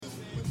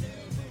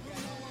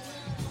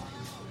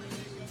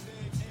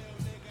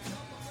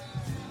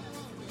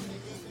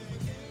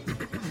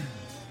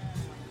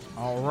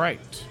All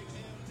right.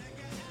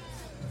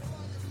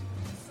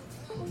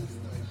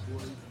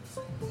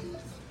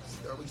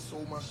 Already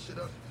sold my shit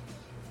up.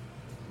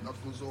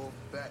 Knuckles all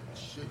fat and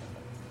shit.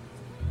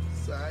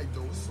 Side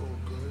though, it's all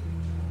good.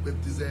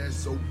 Whipped his ass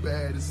so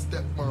bad his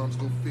stepmom's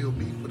gonna feel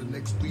me for the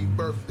next 3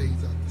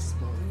 birthdays out this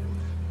month.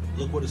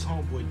 Look what his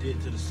homeboy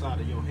did to the side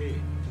of your head.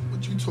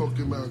 What you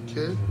talking about,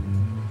 kid?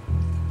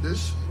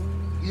 This shit?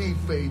 He ain't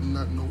fading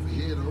nothing over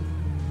here though.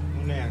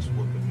 Don't ass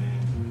whooping,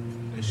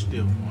 man. They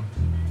still want.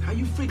 How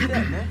you figure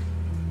that, man?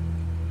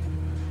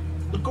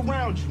 Look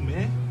around you,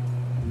 man.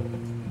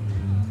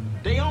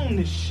 They own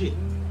this shit.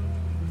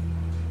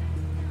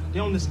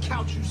 They own this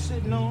couch you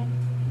sitting on.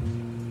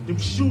 Them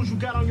shoes you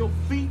got on your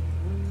feet.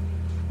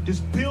 This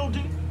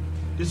building.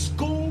 This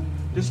school.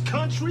 This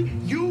country.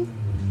 You.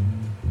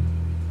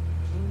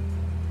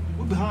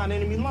 We're behind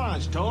enemy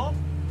lines, dawg.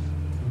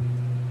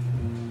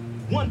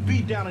 One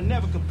beat down and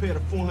never compare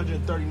to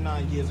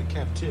 439 years of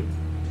captivity.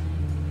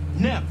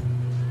 Never.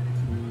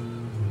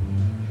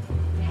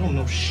 Don't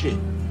know shit.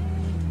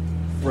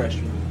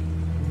 Freshman.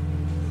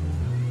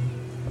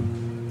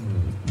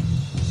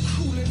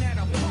 Cooling at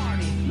a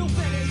party, no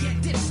better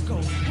yet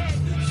disco. Head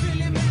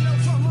feeling mellow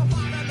from a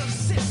bottle of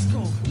Cisco.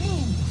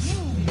 Move.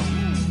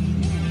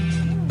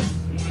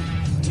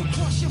 To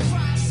cross your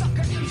pride,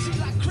 sucker MC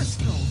like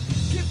Crisco.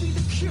 Give me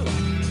the cue.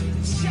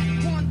 Check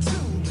 1, 2.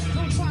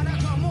 Don't try to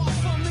come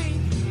off on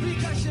me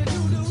because you do.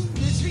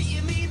 You're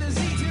treating me the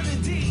Z to the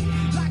D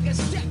like a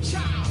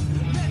stepchild.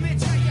 Let me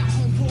tell you,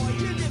 homeboy,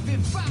 you're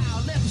living foul.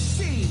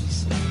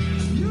 MCs,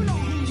 you know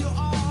who you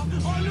are.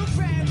 On the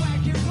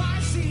bandwagon,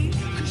 YC,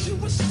 cause you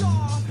a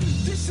star.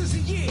 This is a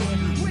year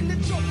when the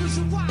jokers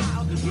are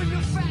wild. When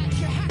the fat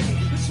can hack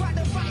it and try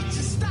to bite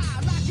your style.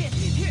 I get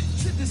hip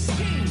to the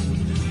scheme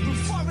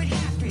before it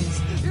happens.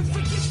 If it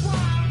gets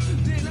wild,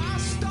 then I'll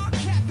start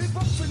capping.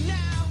 But for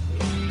now,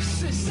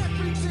 since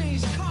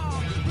everything's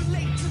calm,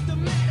 relate to the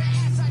matter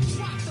as I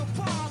drop the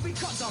bomb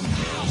because I'm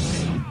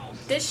housing.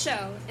 This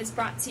show is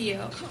brought to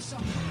you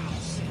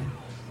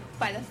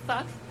by the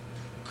fuck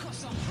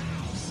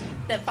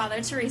that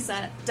Father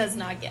Teresa does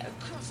not give.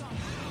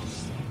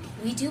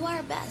 We do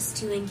our best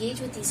to engage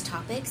with these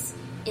topics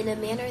in a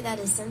manner that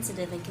is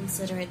sensitive and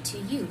considerate to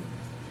you,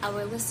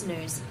 our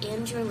listeners,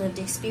 and your lived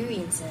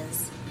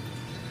experiences.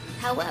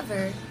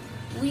 However,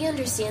 we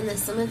understand that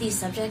some of these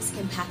subjects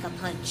can pack a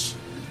punch,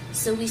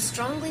 so we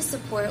strongly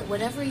support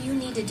whatever you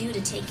need to do to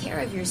take care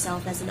of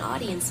yourself as an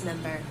audience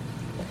member.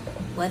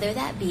 Whether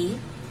that be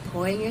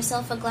pouring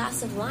yourself a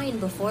glass of wine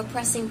before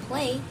pressing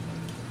play,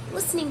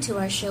 listening to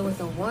our show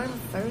with a warm,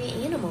 furry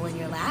animal in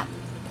your lap,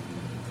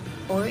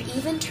 or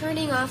even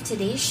turning off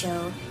today's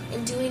show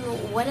and doing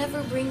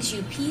whatever brings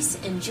you peace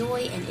and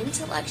joy and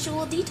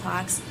intellectual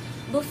detox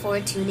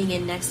before tuning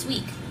in next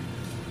week.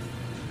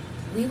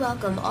 We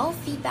welcome all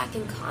feedback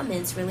and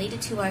comments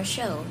related to our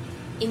show,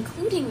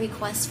 including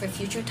requests for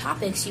future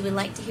topics you would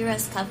like to hear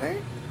us cover,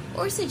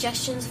 or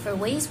suggestions for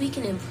ways we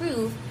can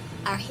improve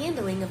our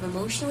handling of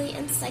emotionally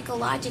and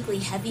psychologically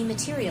heavy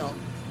material.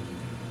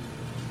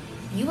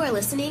 You are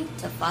listening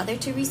to Father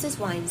Teresa's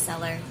Wine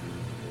Cellar.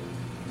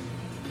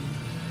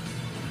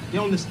 They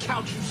on this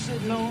couch you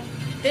sitting on.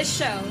 This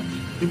show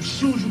Them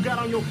shoes you got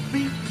on your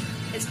feet.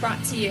 is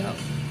brought to you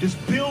This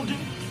building.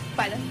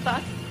 by the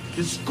fuck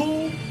This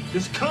school.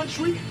 This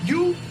country.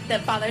 You.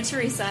 that Father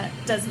Teresa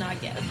does not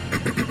give.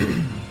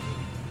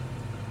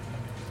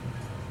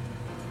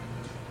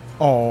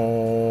 All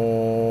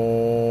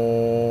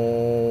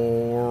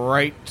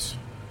right.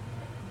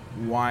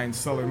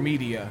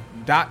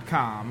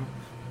 WineCellarMedia.com.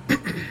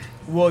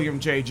 William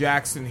J.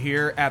 Jackson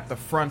here at the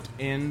front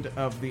end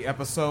of the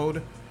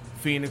episode.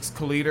 Phoenix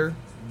Kaliter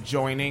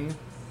joining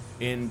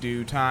in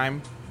due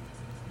time.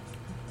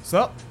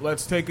 So,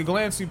 let's take a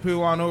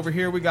glancey-poo on over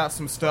here. We got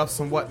some stuff,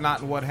 some whatnot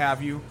and what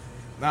have you.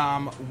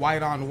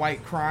 White on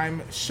white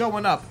crime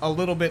showing up a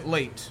little bit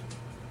late.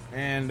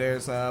 And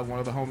there's one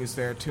of the homies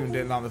there tuned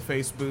in on the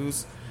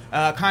Facebooks.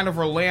 Kind of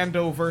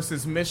Orlando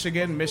versus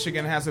Michigan.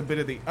 Michigan has a bit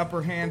of the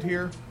upper hand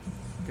here.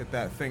 Get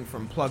that thing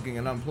from plugging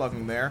and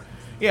unplugging there.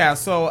 Yeah,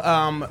 so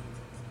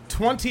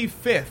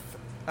 25th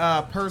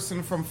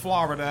person from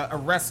Florida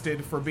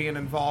arrested for being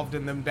involved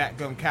in them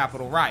dadgum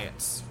Capitol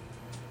riots.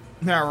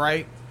 All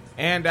right.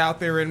 And out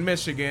there in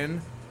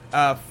Michigan,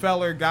 a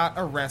feller got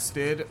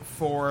arrested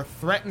for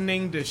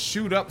threatening to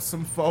shoot up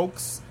some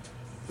folks,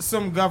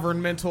 some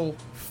governmental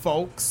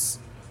folks.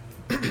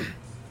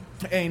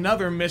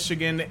 Another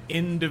Michigan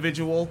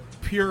individual,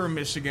 pure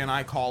Michigan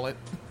I call it,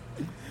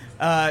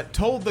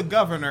 told the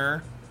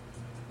governor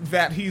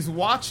that he's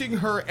watching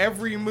her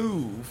every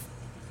move.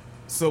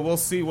 So we'll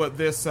see what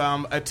this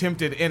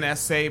attempted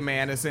NSA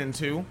man is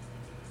into.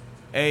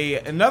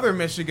 Another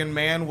Michigan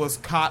man was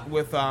caught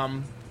with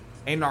a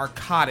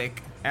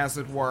narcotic, as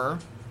it were,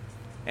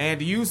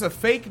 and used a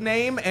fake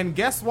name, and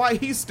guess why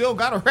he still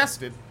got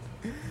arrested?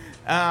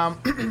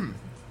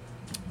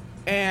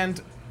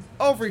 And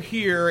over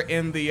here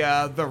in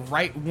the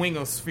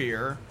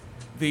right-wingosphere,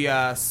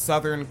 the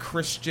Southern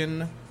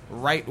Christian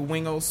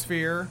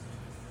right-wingosphere,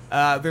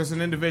 there's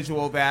an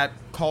individual that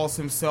calls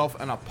himself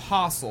an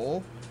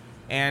apostle,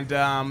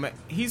 And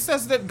he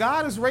says that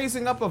God is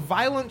raising up a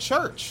violent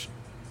church.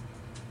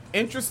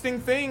 Interesting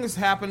things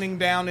happening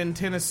down in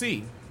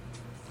Tennessee.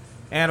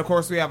 And of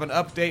course, we have an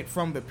update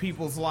from the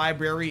People's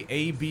Library,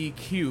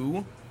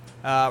 ABQ,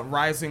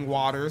 Rising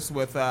Waters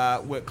with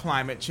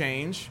climate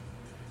change.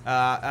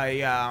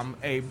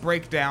 A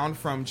breakdown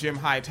from Jim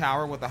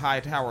Hightower with the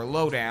Hightower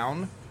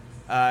Lowdown.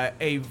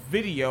 A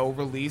video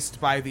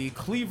released by the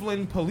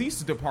Cleveland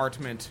Police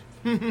Department.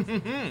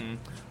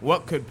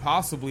 What could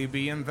possibly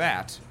be in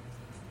that?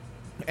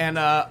 And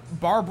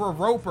Barbara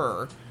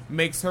Roper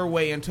makes her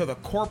way into the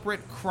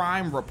Corporate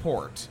Crime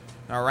Report.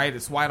 All right,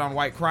 it's white on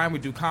white crime. We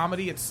do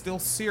comedy. It's still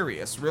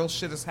serious. Real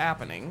shit is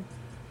happening.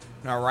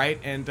 All right,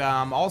 and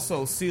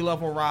also sea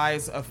level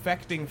rise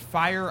affecting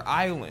Fire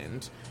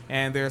Island.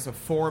 And there's a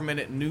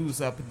 4-minute news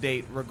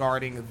update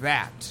regarding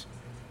that.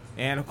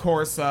 And of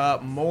course,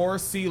 more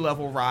sea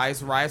level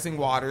rise, rising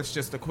waters.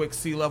 Just a quick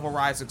sea level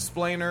rise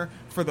explainer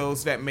for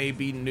those that may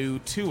be new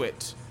to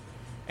it.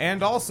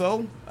 And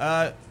also,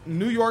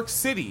 New York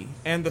City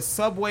and the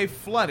subway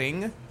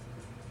flooding.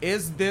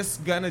 Is this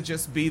gonna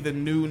just be the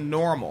new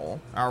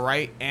normal? All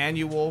right,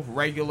 annual,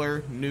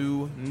 regular,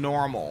 new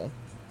normal.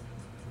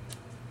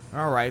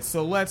 All right,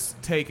 so let's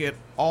take it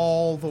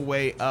all the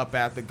way up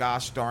at the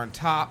gosh darn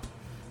top.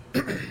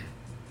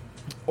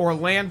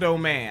 Orlando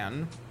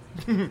man,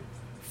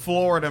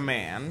 Florida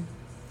man,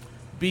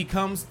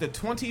 becomes the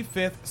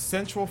 25th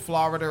Central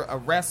Florida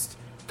arrest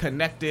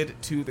connected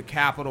to the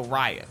Capitol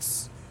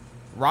riots.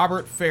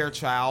 Robert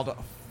Fairchild,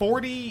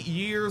 40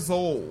 years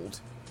old.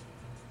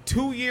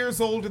 2 years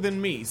older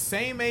than me,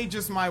 same age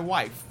as my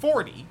wife,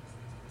 40.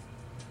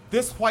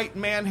 This white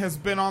man has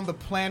been on the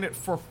planet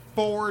for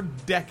 4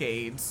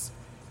 decades,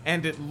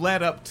 and it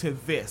led up to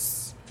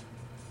this.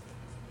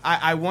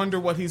 I wonder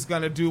what he's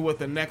going to do with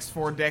the next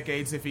 4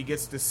 decades if he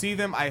gets to see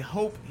them. I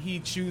hope he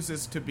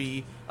chooses to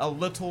be a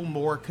little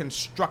more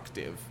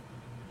constructive.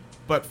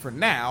 But for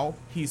now,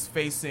 he's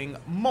facing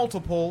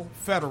multiple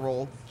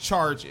federal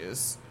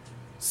charges.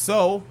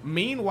 So,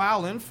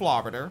 meanwhile in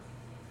Florida,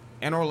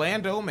 an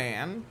Orlando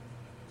man,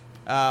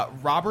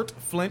 Robert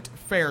Flint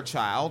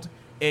Fairchild,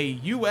 a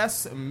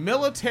U.S.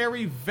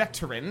 military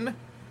veteran,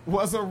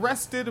 was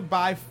arrested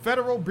by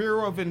Federal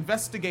Bureau of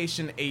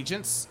Investigation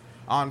agents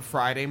on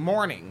Friday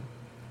morning.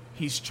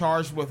 He's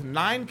charged with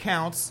 9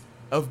 counts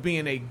of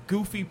being a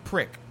goofy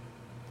prick,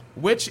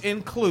 which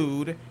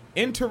include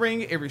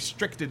entering a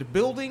restricted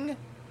building,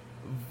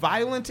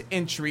 violent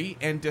entry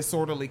and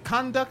disorderly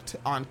conduct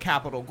on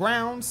Capitol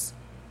grounds,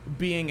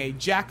 being a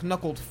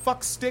jack-knuckled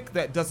fuckstick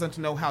that doesn't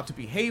know how to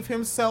behave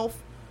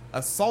himself,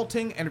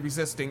 assaulting and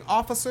resisting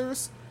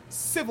officers,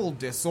 civil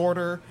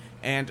disorder,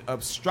 and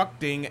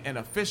obstructing an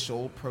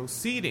official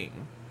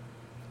proceeding.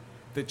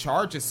 The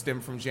charges stem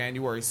from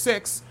January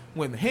 6,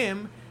 when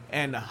him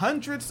and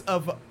hundreds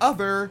of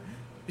other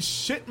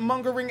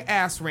shit-mongering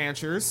ass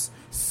ranchers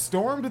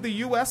stormed the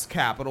U.S.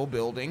 Capitol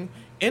building,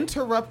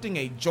 interrupting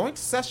a joint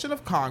session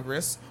of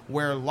Congress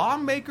where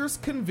lawmakers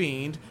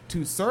convened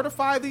to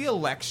certify the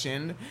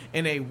election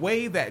in a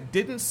way that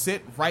didn't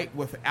sit right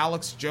with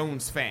Alex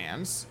Jones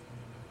fans.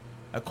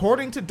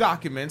 According to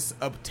documents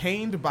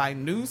obtained by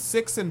News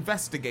 6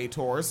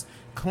 investigators,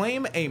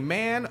 claim a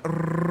man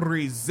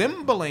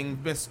resembling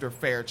Mr.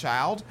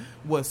 Fairchild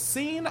was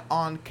seen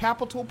on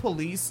Capitol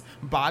Police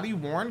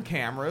body-worn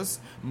cameras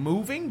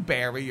moving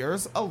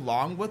barriers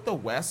along with the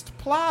West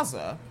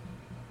Plaza.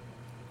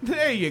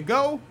 There you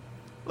go.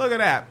 Look at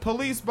that.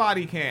 Police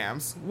body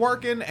cams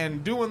working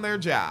and doing their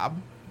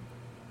job.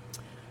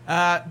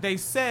 They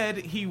said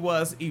he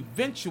was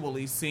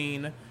eventually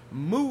seen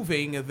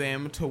moving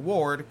them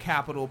toward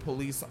Capitol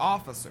Police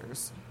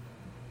officers.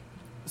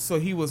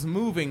 So he was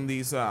moving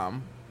these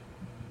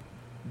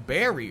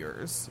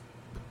barriers.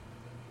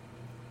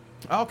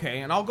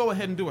 Okay, and I'll go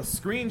ahead and do a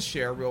screen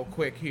share real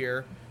quick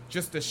here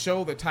just to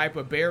show the type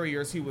of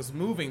barriers he was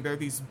moving. They're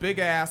these big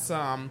ass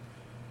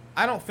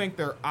I don't think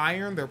they're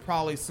iron. They're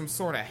probably some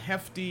sort of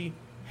hefty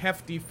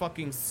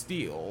fucking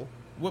steel.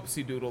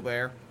 Whoopsie doodle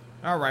there.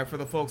 Alright, for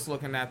the folks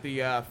looking at the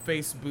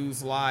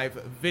Faceboo's live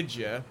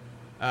vidya,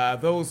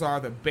 those are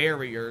the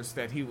barriers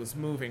that he was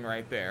moving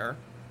right there.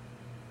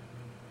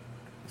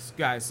 This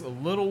guy's a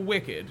little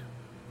wicked.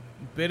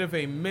 Bit of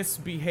a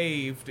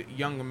misbehaved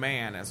young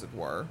man, as it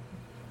were.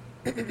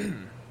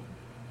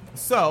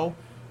 So,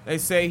 they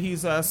say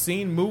he's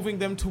seen moving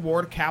them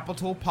toward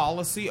Capitol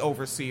policy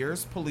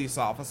overseers, police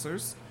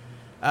officers.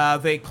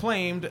 They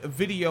claimed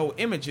video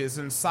images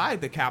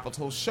inside the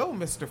Capitol show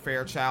Mr.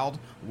 Fairchild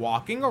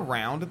walking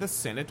around the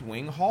Senate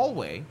wing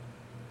hallway.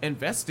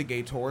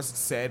 Investigators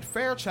said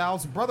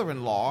Fairchild's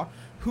brother-in-law,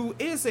 who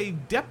is a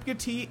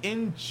deputy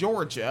in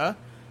Georgia,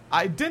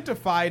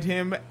 identified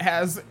him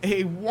as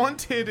a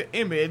wanted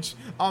image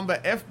on the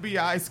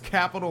FBI's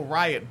Capitol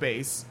riot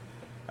base.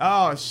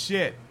 Oh,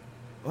 shit.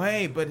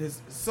 Wait, but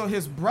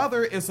his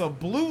brother is a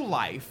blue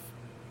life.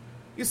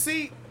 You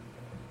see,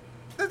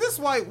 this is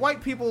why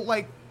white people,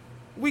 like,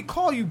 we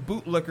call you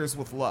bootlickers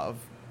with love.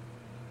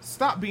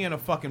 Stop being a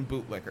fucking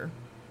bootlicker.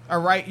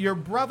 Alright, your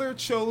brother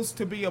chose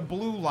to be a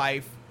blue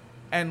life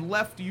and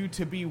left you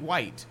to be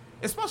white.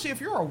 especially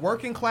if you're a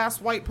working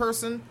class white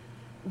person,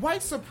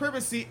 white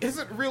supremacy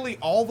isn't really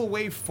all the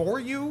way for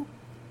you.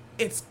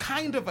 It's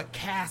kind of a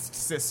caste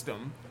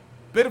system,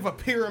 bit of a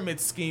pyramid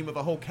scheme of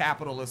the whole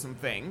capitalism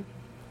thing.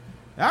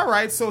 All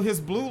right, so his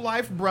Blue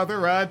Life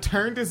brother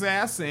turned his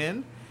ass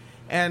in,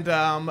 and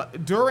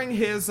during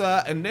his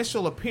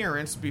initial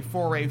appearance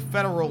before a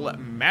federal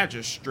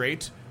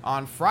magistrate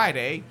on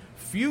Friday,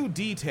 few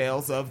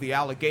details of the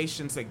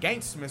allegations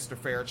against Mr.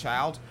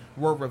 Fairchild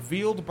were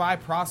revealed by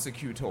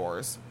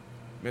prosecutors.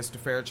 Mr.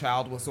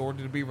 Fairchild was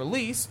ordered to be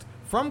released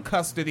from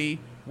custody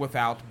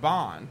without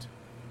bond.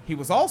 He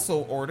was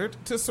also ordered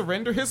to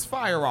surrender his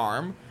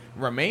firearm,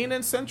 remain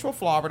in Central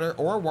Florida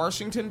or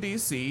Washington,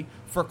 D.C.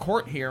 for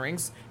court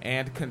hearings,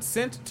 and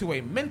consent to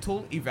a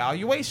mental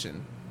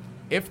evaluation.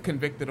 If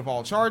convicted of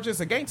all charges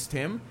against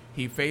him,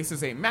 he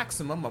faces a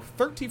maximum of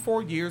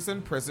 34 years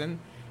in prison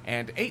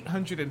and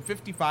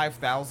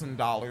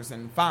 $855,000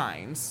 in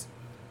fines.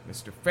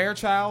 Mr.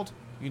 Fairchild,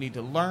 you need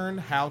to learn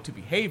how to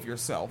behave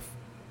yourself.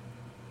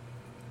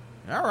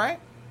 All right.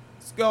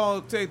 Let's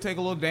go take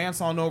a little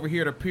dance on over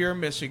here to Pierre,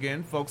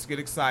 Michigan. Folks get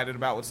excited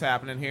about what's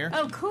happening here.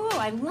 Oh, cool.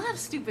 I love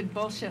stupid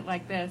bullshit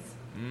like this.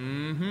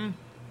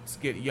 Let's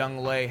get Young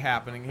Lay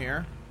happening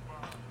here.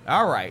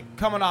 All right.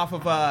 Coming off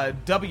of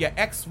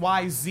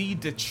WXYZ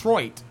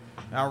Detroit.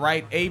 All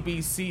right.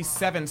 ABC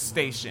 7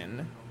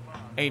 station.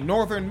 A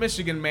northern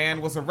Michigan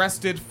man was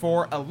arrested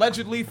for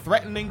allegedly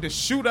threatening to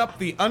shoot up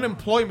the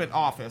unemployment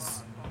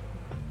office.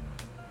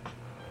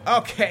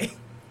 Okay.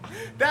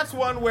 That's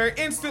one where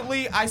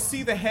instantly I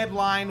see the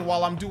headline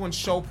while I'm doing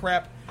show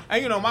prep,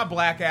 and my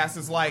black ass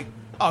is like,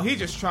 oh, he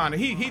just trying to,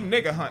 he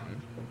nigga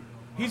hunting.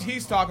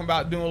 He's talking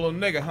about doing a little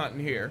nigga hunting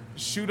here.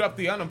 Shoot up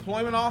the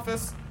unemployment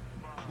office?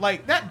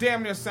 Like, that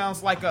damn near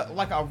sounds like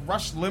a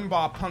Rush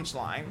Limbaugh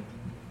punchline.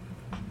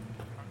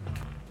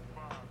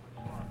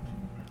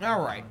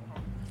 Alright.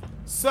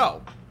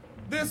 So,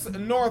 this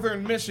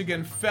northern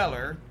Michigan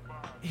feller,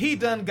 he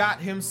done got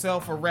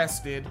himself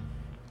arrested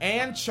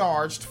and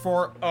charged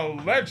for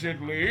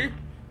allegedly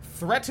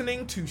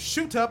threatening to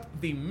shoot up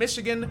the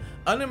Michigan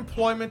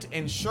Unemployment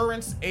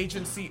Insurance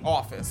Agency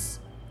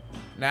office.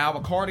 Now,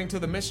 according to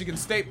the Michigan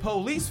State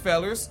Police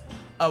fellers,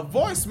 a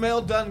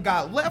voicemail done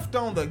got left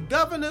on the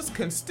governor's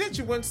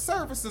constituent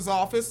services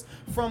office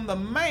from the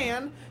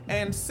man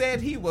and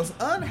said he was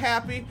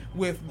unhappy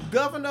with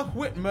Governor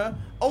Whitmer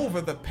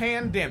over the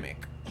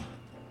pandemic.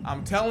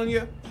 I'm telling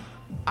you,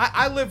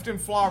 I lived in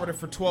Florida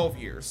for 12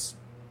 years.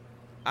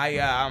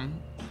 I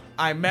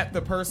met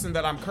the person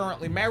that I'm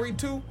currently married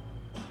to,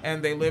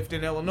 and they lived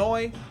in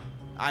Illinois.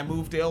 I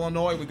moved to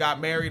Illinois, we got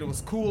married, it was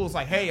cool. It was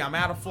like, hey, I'm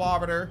out of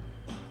Florida.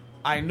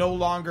 I no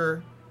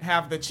longer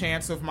have the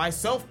chance of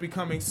myself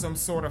becoming some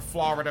sort of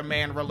Florida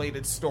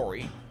man-related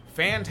story.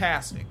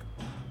 Fantastic.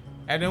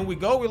 And then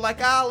we're like,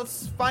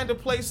 let's find a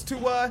place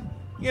to,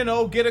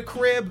 get a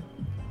crib.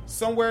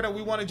 Somewhere that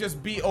we want to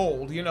just be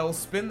old,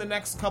 spend the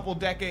next couple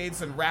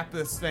decades and wrap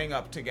this thing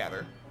up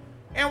together.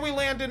 And we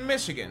land in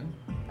Michigan.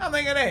 I'm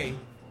thinking, hey,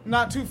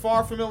 not too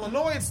far from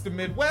Illinois, it's the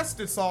Midwest,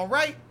 it's all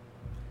right.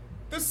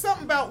 There's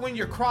something about when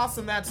you're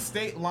crossing that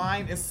state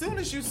line, as soon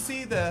as you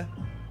see the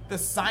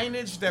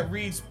signage that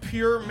reads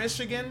Pure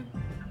Michigan,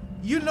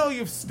 you know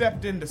you've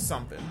stepped into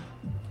something.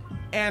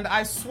 And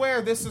I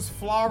swear this is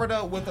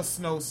Florida with a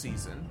snow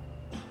season.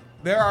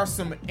 There are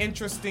some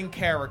interesting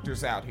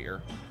characters out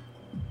here.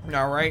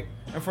 All right?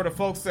 And for the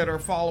folks that are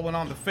following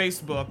on the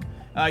Facebook,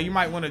 you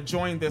might want to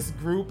join this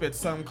group. It's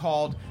something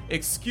called,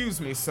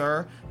 "Excuse me,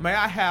 sir, may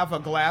I have a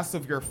glass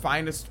of your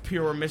finest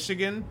Pure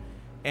Michigan?"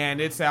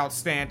 And it's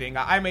outstanding.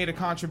 I made a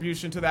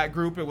contribution to that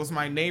group. It was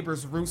my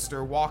neighbor's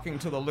rooster walking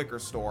to the liquor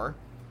store.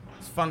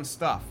 It's fun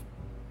stuff.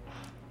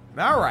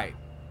 All right.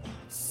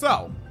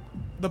 So,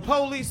 the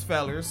police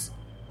fellers,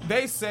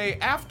 they say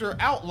after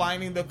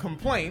outlining the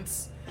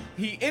complaints,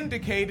 he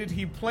indicated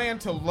he planned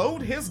to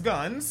load his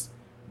guns,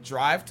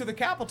 drive to the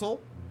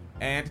Capitol,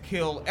 and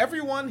kill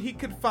everyone he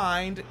could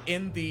find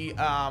in the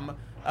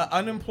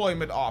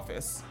unemployment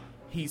office.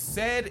 He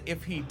said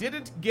if he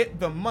didn't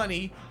get the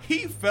money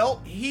he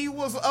felt he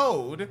was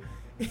owed,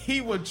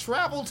 he would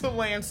travel to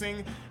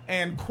Lansing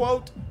and,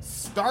 quote,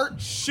 start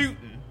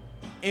shooting,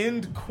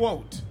 end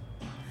quote.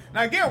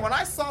 Now again, when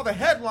I saw the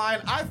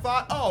headline, I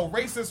thought, oh,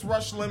 racist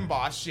Rush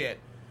Limbaugh shit.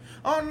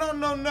 Oh, no.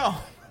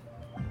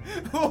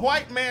 The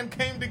white man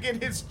came to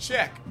get his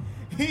check.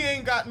 He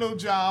ain't got no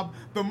job.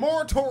 The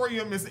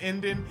moratorium is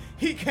ending.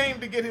 He came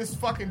to get his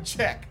fucking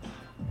check.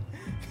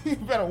 You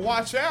better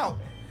watch out.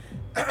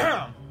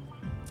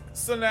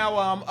 So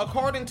now,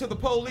 according to the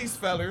police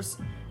fellers,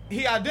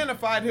 he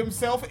identified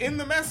himself in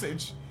the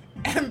message.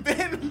 And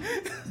then,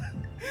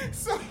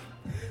 so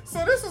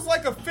this is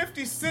like a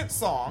 50 Cent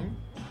song.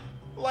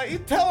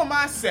 Like, tell him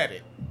I said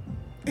it.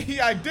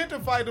 He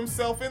identified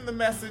himself in the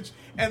message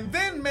and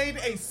then made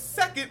a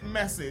second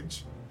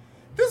message.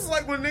 This is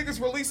like when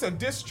niggas release a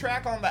diss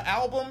track on the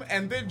album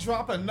and then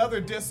drop another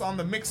diss on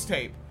the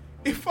mixtape.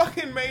 He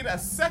fucking made a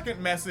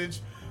second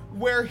message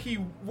where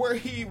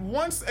he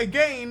once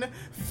again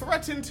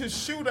threatened to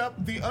shoot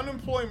up the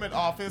unemployment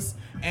office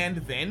and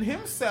then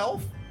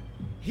himself,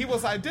 He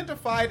was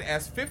identified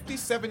as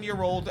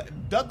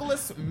 57-year-old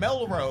Douglas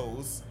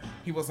Melrose.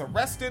 He was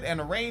arrested and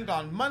arraigned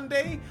on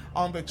Monday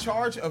on the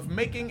charge of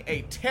making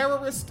a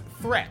terrorist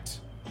threat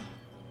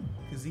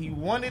because he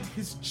wanted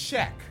his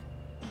check.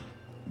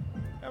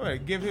 I better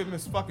give him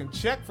his fucking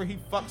check for he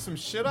fucked some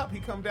shit up. He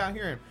come down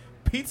here and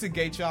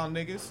Pizzagate y'all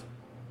niggas.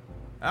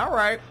 All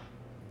right.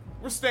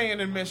 We're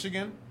staying in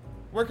Michigan.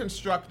 We're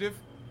constructive.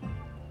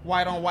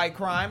 White on white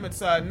crime.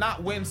 It's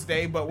not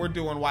Wednesday, but we're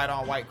doing white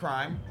on white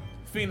crime.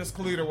 Phoenix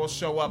Calida will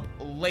show up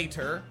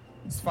later.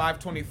 It's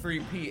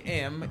 5:23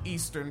 p.m.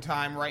 Eastern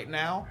time right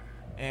now,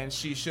 and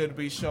she should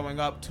be showing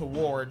up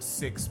towards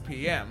 6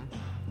 p.m.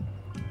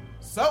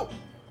 So,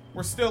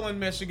 we're still in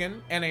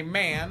Michigan, and a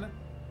man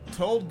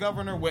told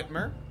Governor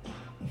Whitmer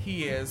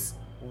he is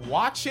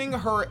watching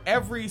her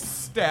every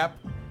step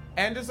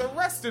and is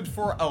arrested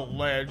for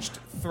alleged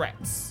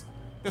threats.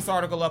 This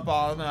article up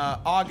on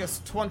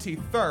August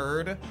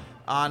 23rd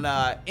on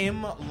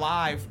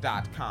mlive.com,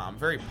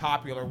 very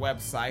popular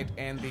website,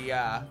 and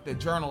the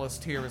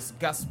journalist here is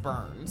Gus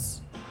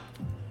Burns.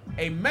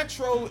 A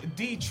Metro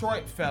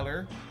Detroit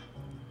feller,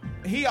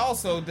 he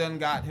also done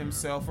got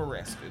himself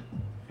arrested,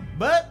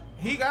 but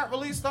he got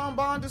released on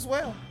bond as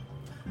well,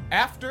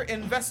 after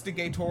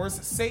investigators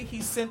say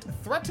he sent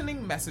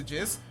threatening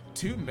messages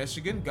to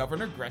Michigan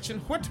Governor Gretchen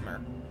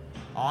Whitmer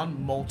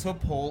on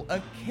multiple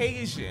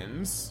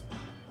occasions.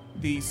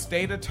 The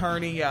state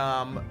attorney,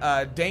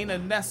 Dana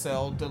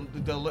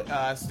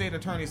Nessel, state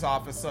attorney's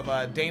office of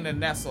Dana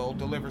Nessel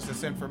delivers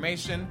this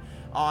information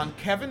on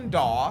Kevin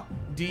Dawe,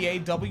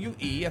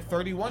 D-A-W-E, a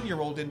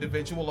 31-year-old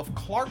individual of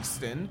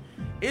Clarkston,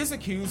 is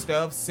accused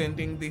of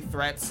sending the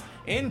threats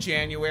in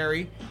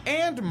January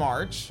and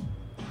March.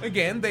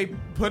 Again, they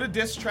put a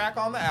diss track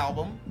on the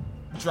album,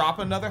 drop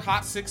another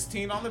Hot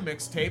 16 on the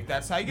mixtape.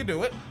 That's how you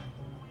do it.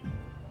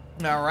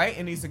 All right,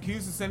 and he's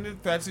accused of sending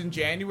threats in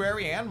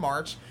January and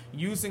March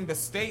using the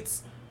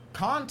state's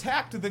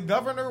Contact the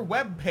Governor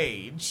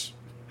webpage.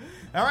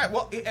 All right,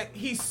 well,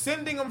 he's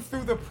sending them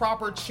through the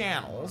proper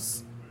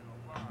channels.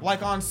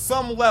 Like, on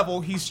some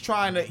level, he's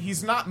not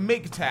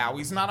MGTOW.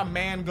 He's not a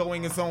man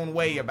going his own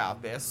way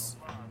about this.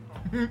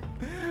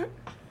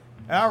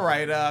 All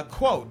right,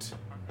 quote,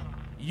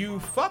 "You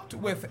fucked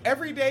with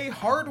everyday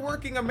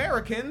hardworking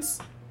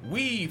Americans.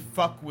 We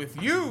fuck with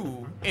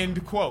you,"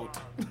 end quote.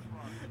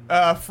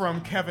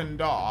 From Kevin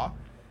Dawe.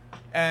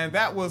 And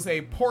that was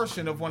a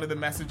portion of one of the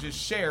messages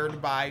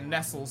shared by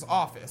Nessel's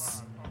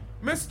office.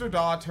 Mr.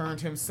 Dawe turned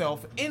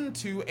himself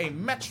into a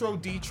Metro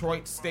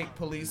Detroit State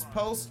Police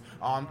post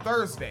on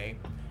Thursday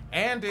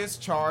and is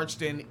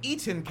charged in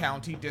Eaton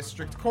County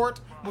District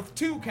Court with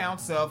 2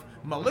 counts of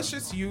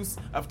malicious use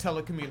of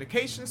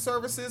telecommunication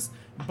services,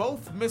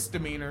 both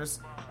misdemeanors,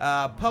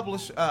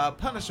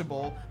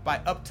 punishable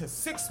by up to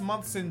 6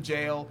 months in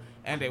jail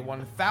and a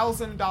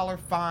 $1,000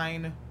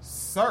 fine.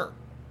 Sir,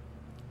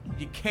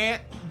 you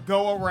can't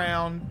go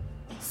around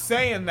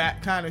saying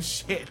that kind of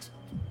shit.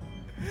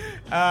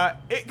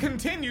 It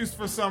continues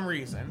for some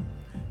reason.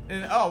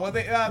 And,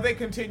 they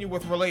continue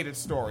with related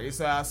stories.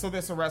 So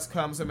this arrest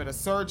comes amid a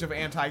surge of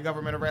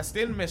anti-government arrests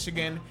in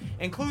Michigan,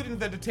 including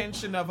the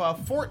detention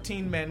of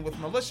 14 men with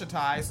militia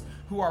ties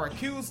who are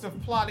accused of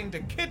plotting to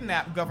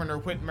kidnap Governor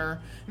Whitmer.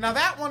 Now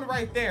that one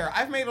right there,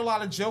 I've made a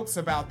lot of jokes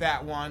about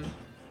that one,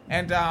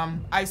 and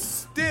I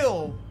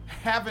still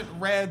haven't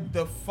read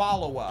the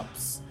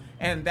follow-ups,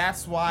 and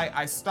that's why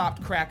I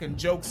stopped cracking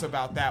jokes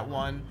about that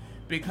one,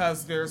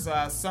 because there's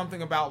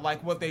something about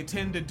like what they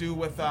tend to do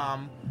with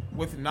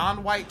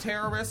non-white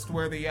terrorists,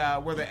 where the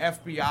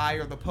FBI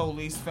or the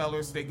police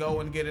fellers, they go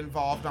and get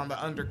involved on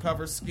the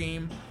undercover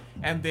scheme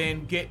and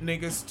then get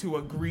niggas to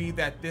agree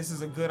that this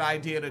is a good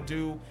idea to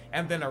do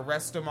and then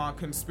arrest them on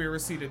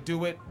conspiracy to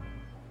do it.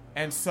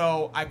 And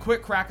so I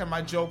quit cracking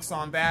my jokes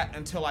on that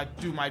until I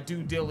do my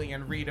due dilly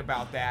and read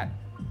about that.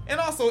 And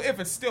also, if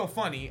it's still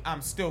funny,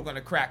 I'm still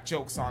gonna crack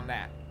jokes on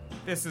that.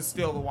 This is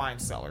still the wine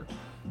cellar.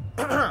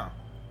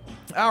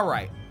 All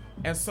right.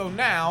 And so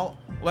now,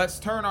 let's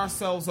turn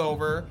ourselves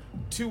over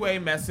to a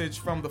message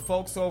from the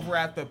folks over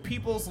at the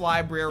People's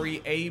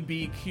Library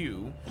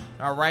ABQ.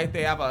 All right,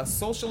 they have a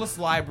socialist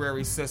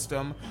library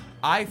system.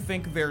 I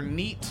think they're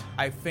neat.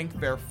 I think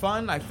they're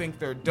fun. I think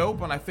they're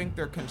dope. And I think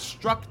they're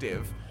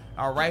constructive.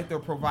 All right, they're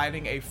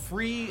providing a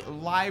free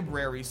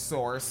library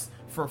source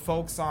for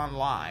folks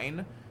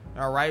online.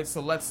 All right, so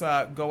let's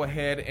go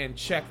ahead and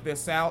check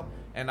this out.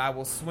 And I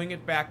will swing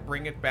it back,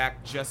 bring it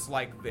back just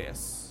like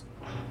this.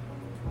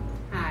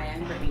 Hi,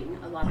 I'm Brittany.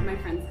 A lot of my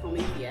friends call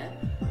me Thea,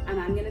 and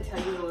I'm going to tell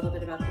you a little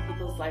bit about the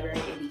People's Library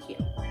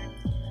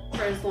ABQ.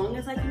 For as long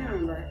as I can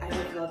remember, I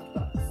have loved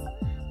books.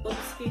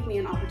 Books gave me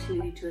an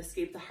opportunity to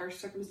escape the harsh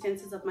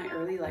circumstances of my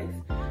early life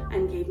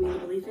and gave me the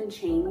belief in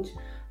change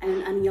and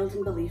an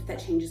unyielding belief that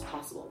change is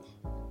possible.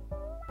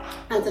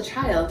 As a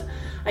child,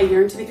 I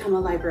yearned to become a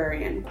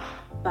librarian,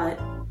 but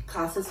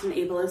classist and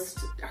ableist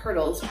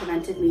hurdles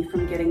prevented me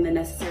from getting the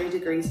necessary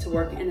degrees to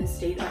work in a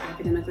state or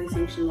academically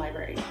sanctioned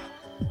library.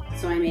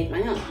 So I made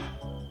my own.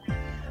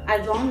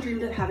 I'd long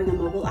dreamed of having a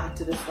mobile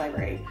activist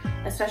library,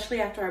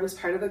 especially after I was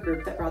part of a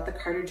group that brought the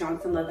Carter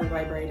Johnson Leather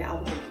Library to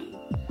Albuquerque.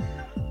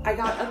 I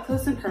got up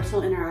close and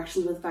personal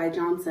interactions with Vi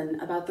Johnson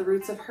about the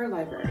roots of her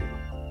library.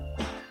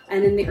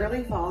 And in the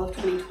early fall of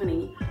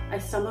 2020, I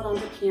stumbled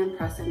onto PM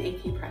Press and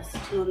AK Press,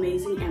 two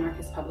amazing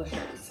anarchist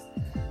publishers.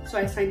 So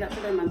I signed up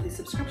for their monthly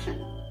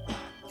subscription.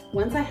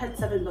 Once I had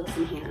 7 books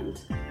in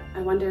hand,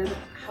 I wondered,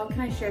 how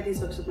can I share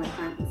these books with my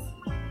friends?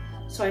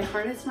 So I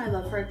harnessed my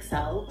love for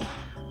Excel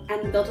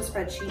and built a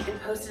spreadsheet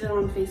and posted it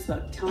on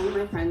Facebook, telling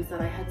my friends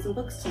that I had some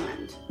books to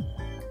lend.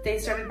 They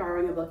started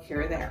borrowing a book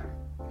here or there.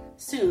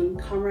 Soon,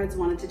 comrades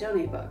wanted to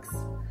donate books.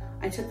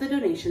 I took the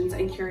donations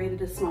and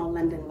curated a small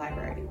lending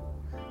library.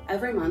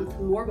 Every month,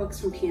 more books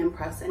from PM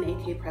Press and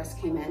AK Press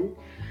came in,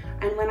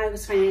 and when I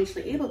was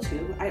financially able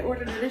to, I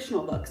ordered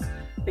additional books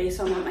based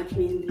on what my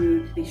community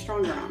needed to be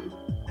stronger on.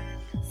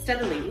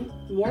 Steadily,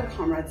 more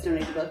comrades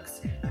donated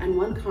books, and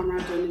one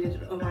comrade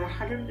donated over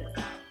 100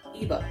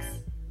 ebooks.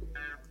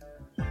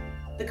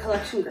 The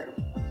collection grew,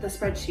 the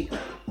spreadsheet grew.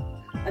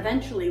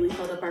 Eventually, we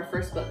filled up our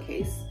first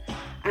bookcase,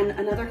 and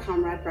another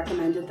comrade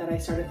recommended that I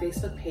start a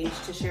Facebook page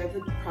to share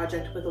the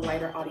project with a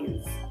wider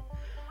audience.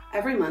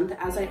 Every month,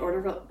 as I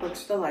order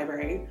books for the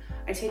library,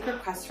 I take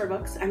requests for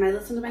books and I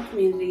listen to my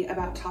community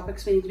about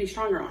topics we need to be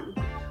stronger on.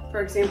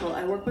 For example,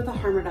 I work with a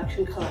harm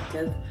reduction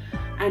collective,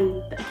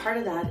 and part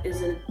of that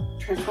is a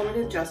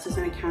transformative justice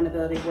and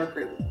accountability work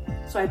group.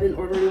 So I've been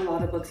ordering a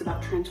lot of books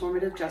about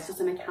transformative justice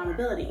and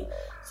accountability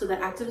so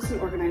that activists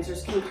and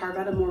organizers can carve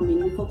out a more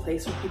meaningful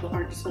place where people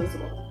aren't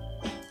disposable.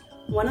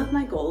 One of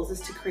my goals is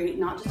to create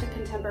not just a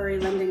contemporary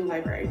lending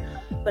library,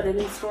 but an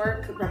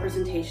historic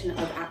representation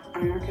of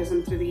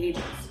anarchism through the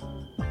ages.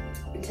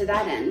 And to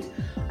that end,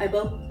 I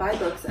buy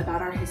books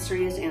about our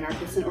history as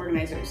anarchists and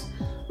organizers.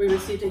 We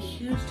received a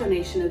huge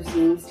donation of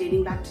zines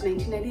dating back to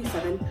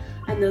 1997,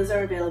 and those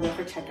are available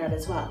for checkout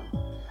as well.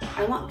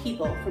 I want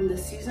people, from the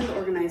seasoned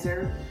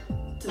organizer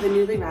to the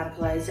newly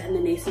radicalized and the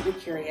nascently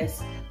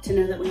curious, to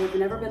know that we have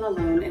never been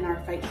alone in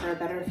our fight for a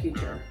better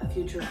future, a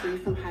future free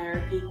from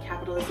hierarchy,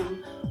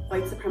 capitalism,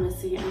 white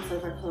supremacy, and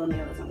silver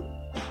colonialism.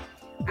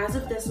 As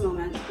of this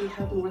moment, we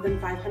have more than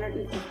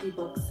 550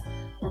 books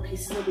or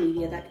pieces of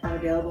media that are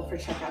available for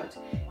checkout,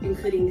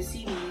 including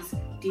CDs,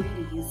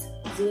 DVDs,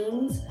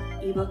 zines,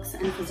 ebooks,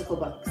 and physical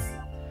books.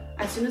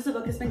 As soon as the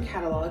book has been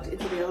cataloged,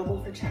 it's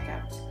available for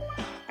checkout.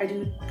 I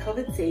do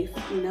COVID-safe,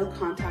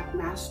 no-contact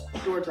mass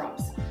door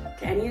drops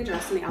to any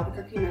address in the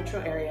Albuquerque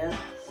metro area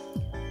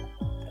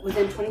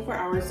within 24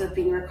 hours of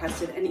being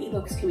requested, and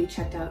ebooks can be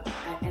checked out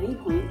at any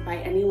point by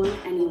anyone,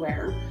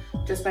 anywhere,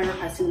 just by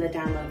requesting the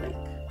download link.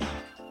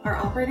 Our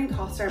operating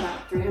costs are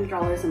about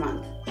 $300 a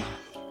month,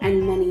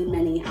 and many,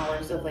 many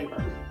hours of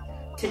labor.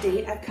 To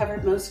date, I've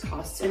covered most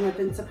costs and have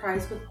been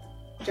surprised with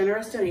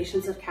generous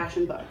donations of cash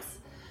and books.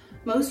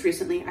 Most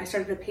recently, I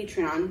started a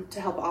Patreon to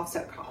help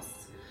offset costs.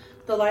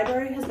 The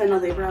library has been a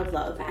labor of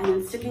love, and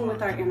in sticking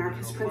with our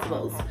anarchist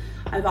principles,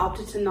 I've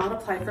opted to not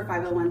apply for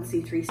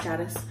 501c3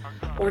 status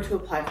or to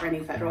apply for any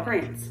federal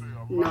grants.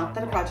 Not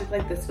that a project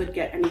like this would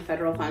get any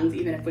federal funds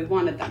even if we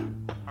wanted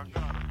them.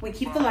 We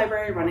keep the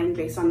library running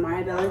based on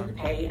my ability to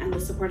pay and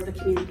the support of the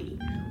community.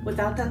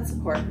 Without that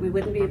support, we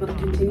wouldn't be able to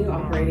continue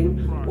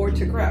operating or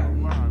to grow.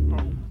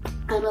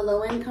 I'm a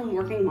low-income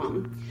working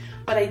mom,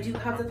 but I do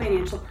have the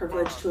financial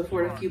privilege to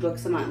afford a few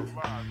books a month,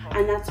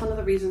 and that's one of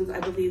the reasons I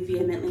believe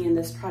vehemently in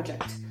this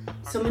project.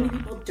 So many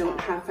people don't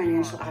have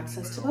financial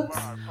access to books,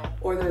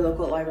 or their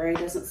local library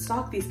doesn't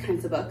stock these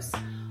kinds of books,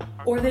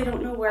 or they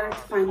don't know where to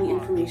find the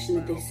information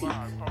that they seek.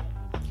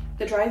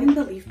 The driving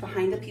belief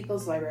behind the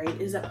People's Library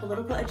is that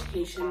political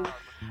education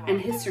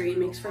and history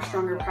makes for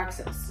stronger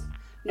praxis.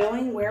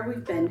 Knowing where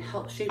we've been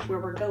helps shape where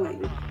we're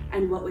going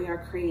and what we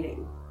are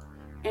creating.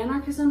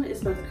 Anarchism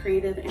is both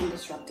creative and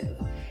disruptive,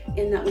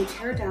 in that we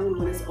tear down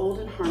what is old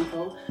and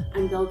harmful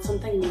and build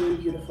something new and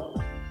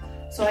beautiful.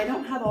 So I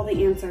don't have all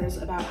the answers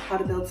about how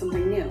to build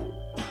something new,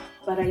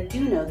 but I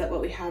do know that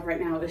what we have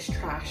right now is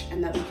trash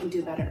and that we can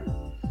do better.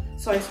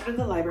 So I started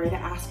the library to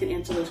ask and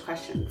answer those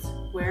questions.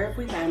 Where have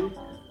we been?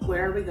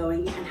 Where are we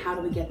going? And how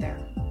do we get there?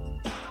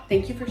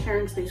 Thank you for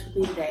sharing space with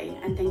me today,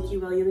 and thank you,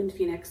 William and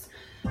Phoenix,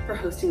 for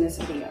hosting this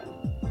video.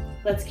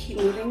 Let's keep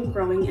moving,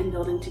 growing, and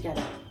building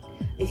together.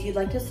 If you'd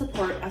like to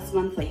support us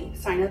monthly,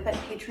 sign up at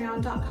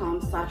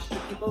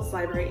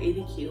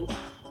patreon.com/thepeopleslibraryabq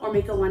or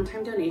make a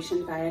one-time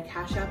donation via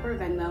Cash App or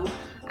Venmo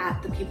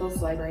at The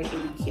People's Library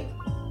ABQ.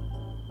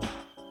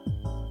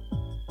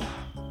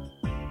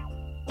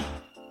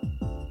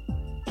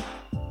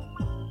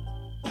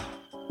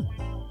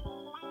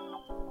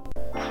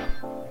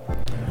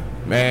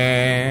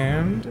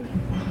 And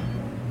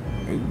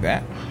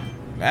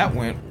that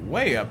went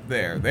way up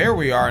there. There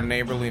we are,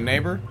 neighborly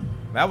neighbor.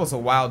 That was a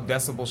wild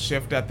decibel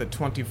shift at the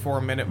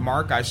 24-minute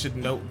mark. I should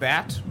note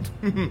that.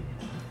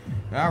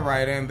 All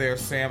right, and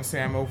there's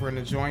Sam over in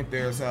the joint.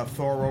 There's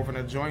Thor over in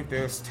the joint.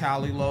 There's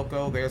Tally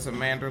Loco. There's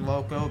Amanda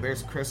Loco.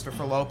 There's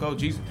Christopher Loco.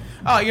 Jesus.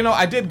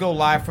 I did go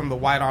live from the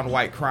White on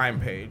White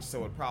crime page,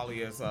 so it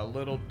probably is a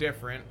little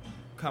different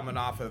coming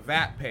off of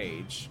that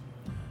page.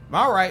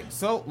 All right,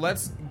 so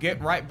let's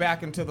get right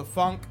back into the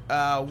funk.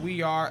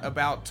 We are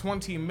about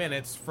 20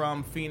 minutes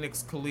from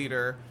Phoenix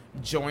Calida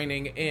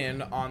joining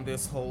in on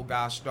this whole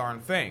gosh darn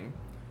thing.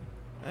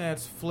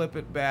 Let's flip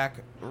it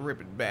back,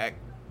 rip it back,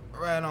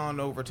 right on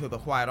over to the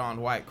white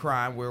on white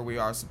crime where we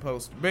are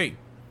supposed to be.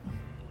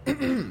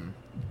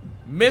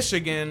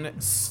 Michigan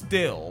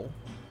still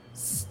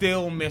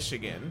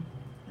Michigan.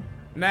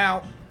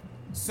 Now,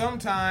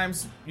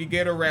 sometimes you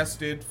get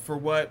arrested for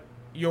what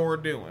you're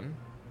doing.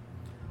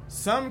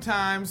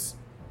 Sometimes,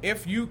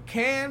 if you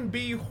can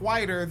be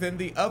whiter than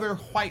the other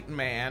white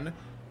man,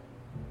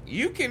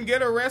 you can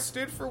get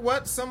arrested for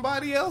what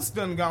somebody else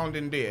done gone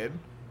and did,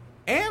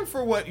 and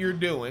for what you're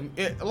doing.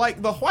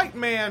 Like the white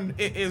man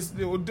does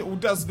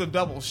the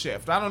double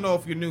shift. I don't know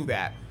if you knew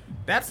that.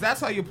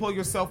 That's how you pull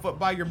yourself up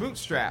by your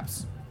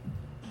bootstraps.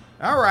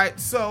 All right,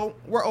 so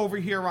we're over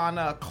here on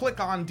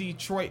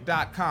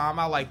clickondetroit.com.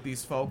 I like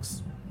these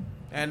folks.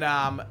 And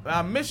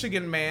a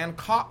Michigan man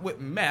caught with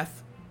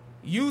meth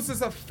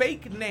uses a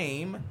fake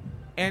name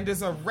and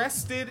is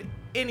arrested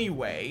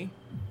anyway.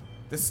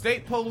 The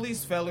state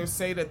police fellers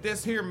say that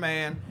this here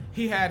man,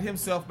 he had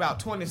himself about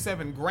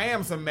 27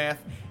 grams of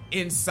meth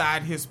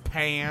inside his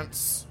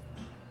pants,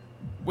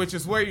 which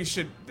is where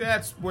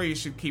that's where you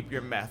should keep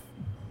your meth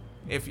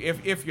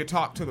if you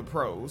talk to the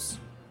pros.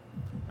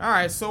 All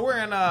right, so we're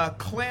in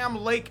Clam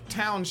Lake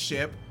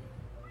Township.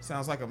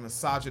 Sounds like a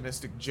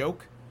misogynistic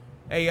joke.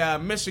 A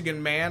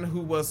Michigan man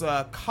who was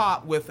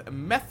caught with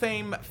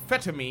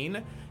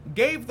methamphetamine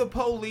gave the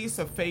police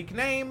a fake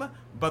name,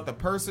 but the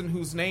person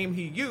whose name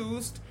he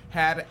used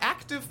had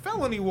active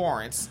felony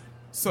warrants,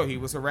 so he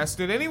was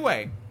arrested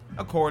anyway,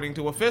 according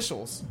to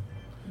officials.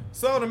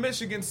 So the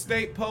Michigan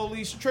State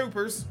Police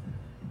troopers,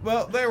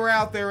 well, they were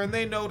out there and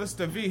they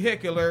noticed a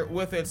vehicular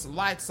with its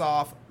lights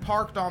off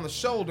parked on the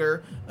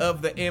shoulder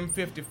of the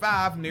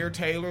M55 near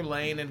Taylor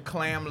Lane in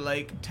Clam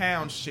Lake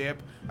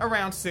Township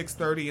around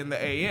 6:30 in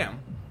the a.m.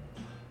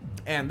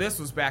 And this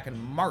was back in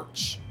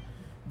March.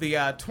 The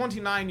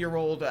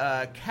 29-year-old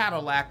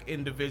Cadillac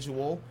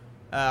individual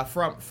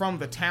from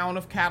the town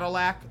of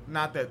Cadillac,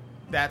 not that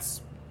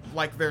that's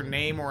like their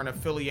name or an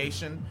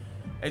affiliation.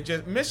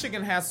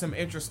 Michigan has some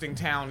interesting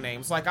town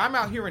names. Like, I'm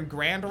out here in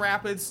Grand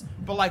Rapids,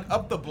 but like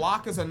up the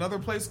block is another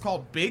place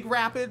called Big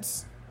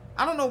Rapids.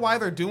 I don't know why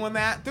they're doing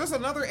that. There's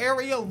another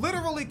area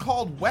literally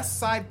called West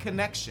Side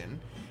Connection.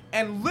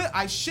 And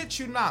I shit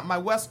you not, my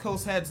West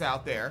Coast heads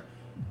out there.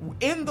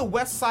 In the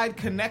West Side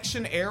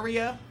Connection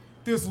area,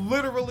 there's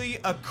literally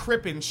a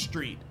Crippen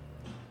Street.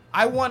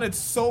 I wanted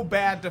so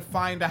bad to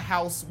find a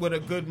house with a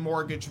good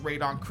mortgage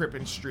rate on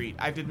Crippen Street.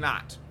 I did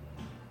not.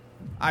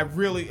 I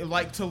really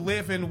like to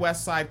live in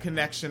West Side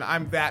Connection.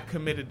 I'm that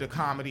committed to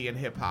comedy and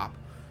hip hop.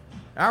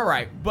 All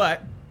right,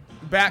 but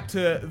back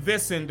to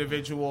this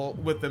individual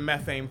with the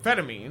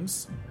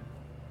methamphetamines.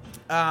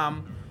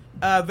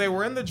 They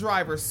were in the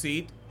driver's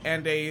seat,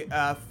 and a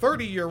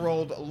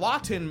 30-year-old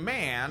Lawton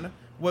man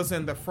was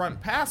in the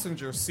front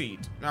passenger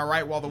seat, all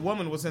right, while the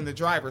woman was in the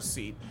driver's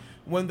seat.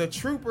 When the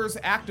troopers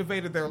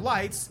activated their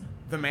lights,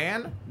 the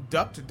man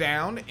ducked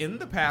down in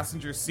the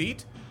passenger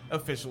seat,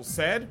 officials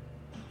said.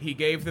 He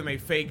gave them a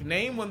fake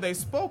name when they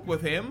spoke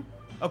with him,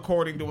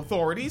 according to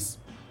authorities.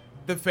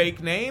 The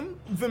fake name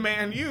the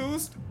man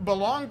used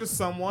belonged to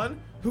someone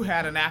who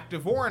had an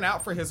active warrant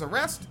out for his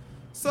arrest,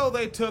 so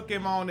they took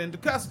him on into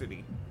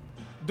custody.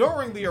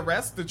 During the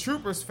arrest, the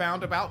troopers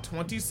found about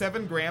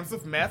 27 grams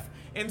of meth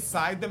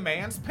inside the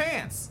man's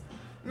pants.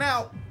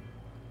 Now,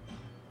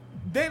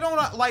 they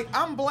don't, like,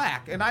 I'm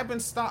black, and I've been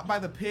stopped by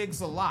the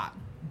pigs a lot.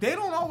 They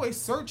don't always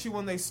search you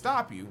when they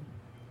stop you.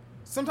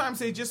 Sometimes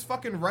they just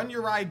fucking run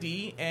your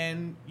ID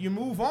and you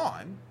move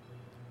on.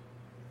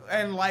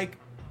 And like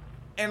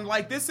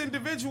this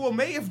individual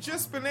may have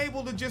just been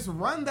able to just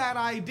run that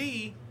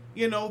ID.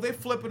 You know, they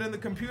flip it in the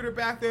computer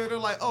back there. They're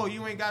like, oh,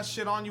 you ain't got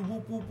shit on you,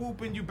 whoop, whoop,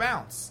 whoop, and you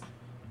bounce.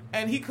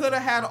 And he could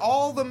have had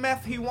all the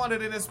meth he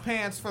wanted in his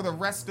pants for the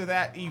rest of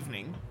that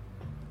evening.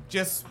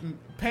 Just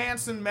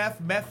pants and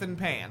meth and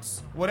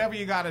pants. Whatever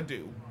you gotta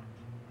do.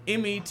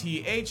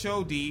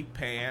 METHOD,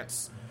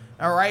 pants.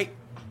 All right?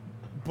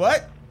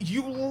 But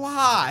you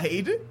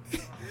lied.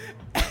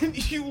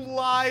 And you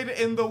lied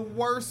in the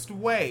worst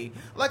way.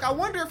 Like, I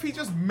wonder if he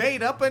just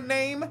made up a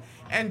name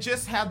and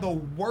just had the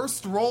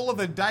worst roll of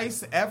the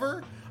dice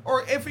ever.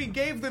 Or if he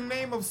gave the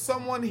name of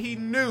someone he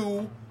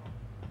knew,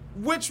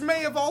 which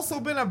may have also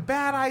been a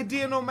bad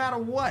idea no matter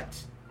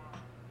what.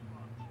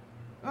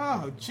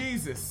 Oh,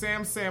 Jesus.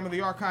 Sam in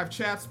the archive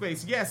chat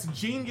space. Yes,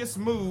 genius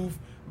move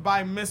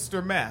by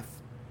Mr. Meth.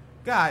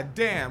 God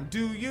damn,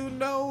 do you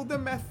know the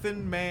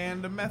Methin'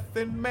 Man, the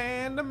Methin'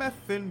 Man, the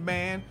Methin'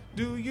 Man?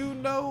 Do you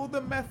know the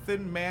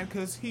Methin' Man?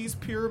 'Cause he's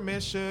pure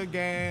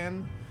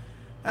Michigan.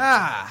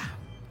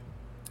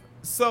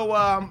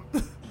 So,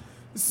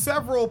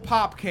 several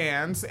pop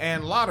cans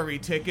and lottery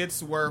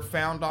tickets were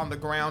found on the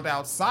ground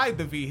outside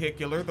the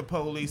vehicular, the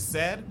police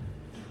said.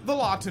 The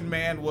Lawton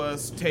man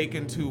was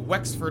taken to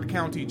Wexford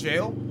County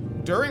Jail.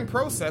 During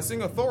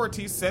processing,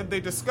 authorities said they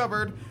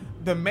discovered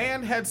the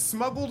man had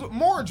smuggled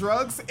more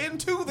drugs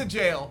into the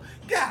jail.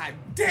 God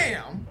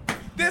damn!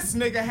 this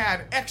nigga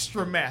had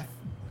extra meth.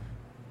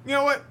 You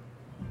know what?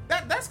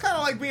 That's kind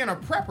of like being a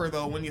prepper,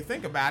 though, when you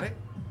think about it.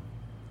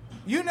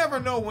 You never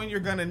know when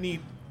you're gonna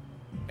need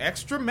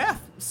extra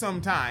meth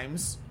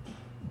sometimes.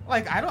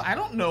 Like, I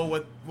don't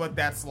know what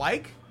that's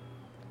like.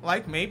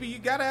 Like, maybe you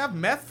gotta have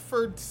meth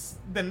for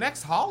the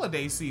next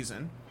holiday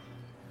season.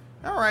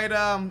 All right,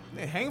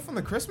 hanging from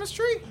the Christmas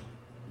tree?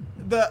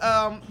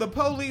 The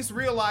police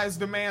realized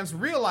the man's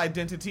real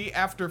identity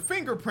after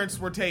fingerprints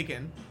were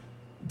taken.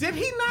 Did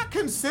he not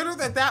consider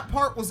that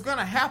part was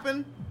gonna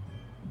happen?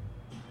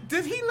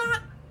 Did he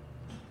not?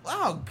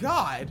 Oh,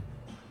 God.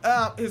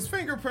 His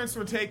fingerprints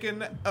were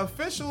taken.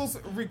 Officials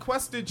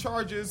requested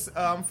charges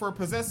for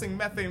possessing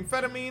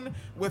methamphetamine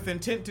with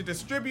intent to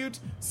distribute,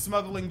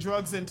 smuggling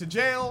drugs into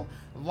jail,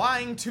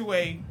 lying to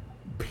a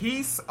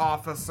peace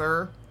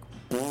officer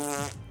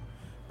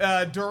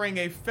during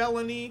a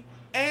felony,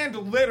 and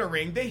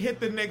littering. They hit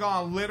the nigga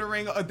on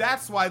littering.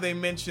 That's why they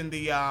mentioned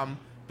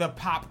the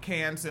pop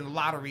cans and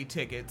lottery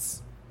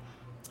tickets.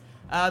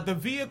 The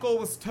vehicle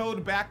was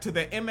towed back to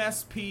the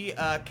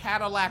MSP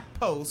Cadillac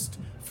Post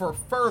for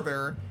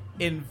further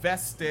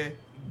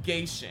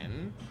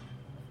investigation.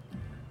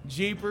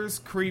 Jeepers,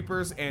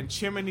 creepers, and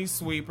chimney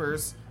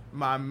sweepers.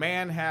 My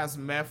man has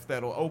meth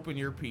that'll open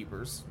your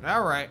peepers.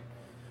 All right.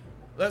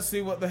 Let's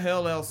see what the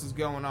hell else is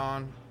going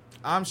on.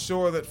 I'm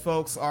sure that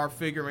folks are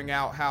figuring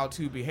out how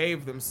to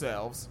behave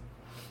themselves.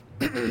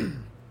 You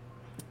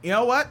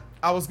know what?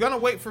 I was going to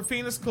wait for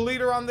Phoenix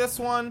Calida on this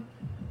one,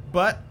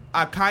 but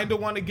I kind of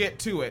want to get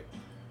to it.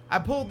 I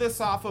pulled this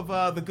off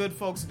of the good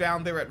folks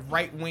down there at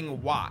Right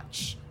Wing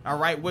Watch, all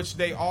right, which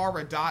they are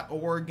a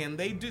 .org, and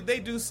they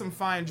do some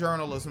fine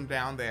journalism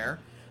down there.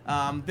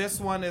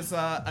 This one is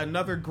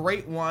another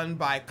great one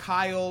by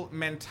Kyle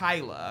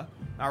Mantila,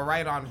 all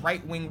right, on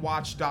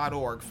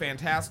rightwingwatch.org.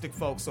 Fantastic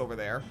folks over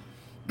there.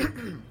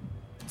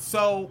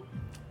 So,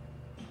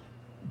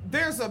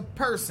 there's a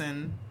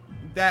person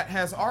that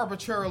has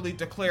arbitrarily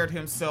declared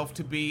himself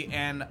to be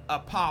an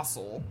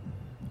apostle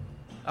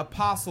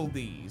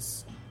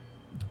these.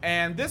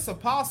 And this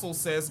apostle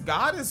says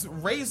God is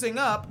raising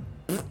up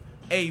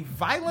a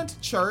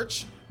violent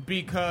church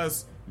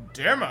because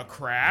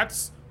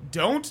Democrats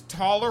don't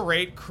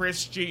tolerate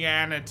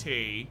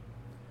Christianity.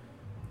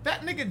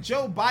 That nigga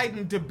Joe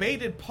Biden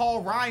debated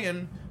Paul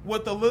Ryan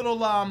with the little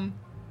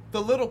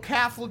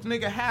Catholic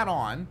nigga hat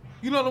on.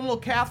 You know them little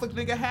Catholic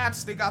nigga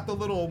hats? They got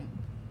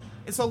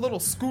it's a little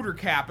scooter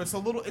cap. It's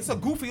a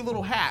goofy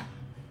little hat.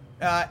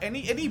 And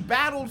he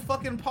battled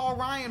fucking Paul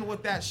Ryan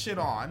with that shit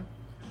on.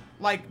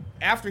 Like,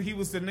 after he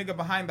was the nigga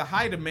behind the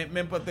Hyde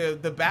Amendment, but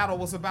the battle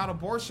was about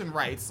abortion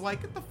rights.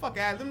 Like, get the fuck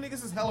out of them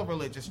niggas is hella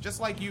religious, just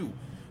like you.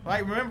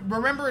 Like,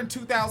 remember in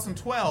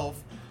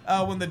 2012,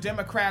 when the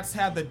Democrats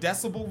had the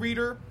decibel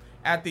reader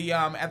at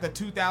the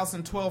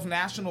 2012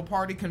 National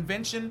Party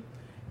Convention,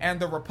 and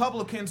the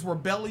Republicans were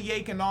belly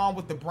aching on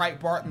with the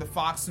Breitbart and the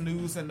Fox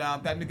News, and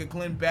that nigga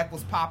Glenn Beck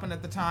was popping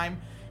at the time.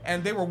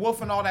 And they were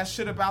woofing all that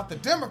shit about the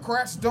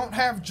Democrats don't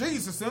have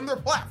Jesus in their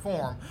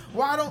platform.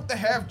 Why don't they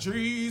have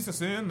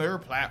Jesus in their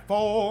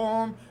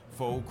platform?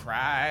 For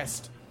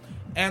Christ.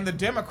 And the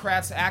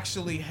Democrats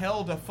actually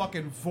held a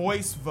fucking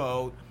voice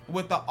vote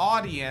with the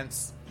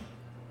audience.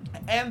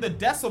 And the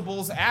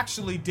decibels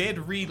actually did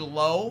read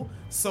low.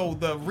 So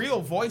the real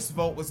voice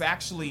vote was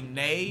actually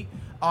nay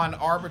on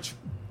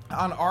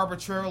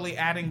arbitrarily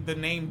adding the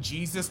name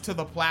Jesus to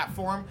the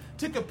platform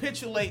to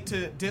capitulate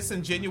to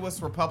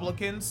disingenuous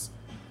Republicans.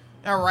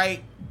 All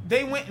right,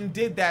 they went and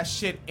did that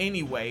shit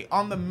anyway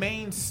on the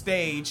main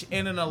stage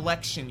in an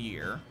election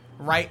year,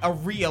 right? A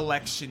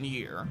re-election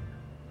year.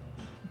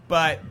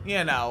 But,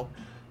 you know,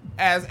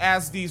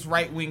 as these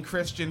right-wing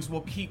Christians will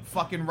keep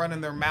fucking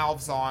running their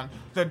mouths on,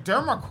 the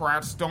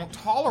Democrats don't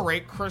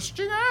tolerate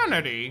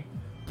Christianity.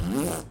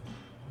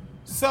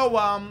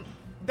 So,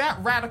 that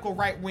radical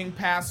right-wing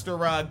pastor,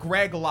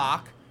 Greg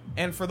Locke,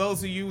 and for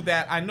those of you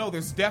that, I know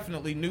there's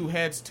definitely new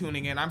heads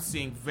tuning in, I'm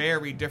seeing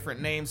very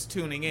different names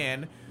tuning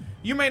in.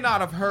 You may not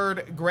have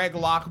heard Greg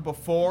Locke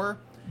before,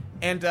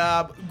 and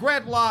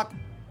Greg Locke,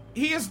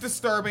 he is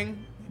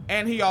disturbing,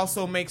 and he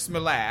also makes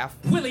me laugh.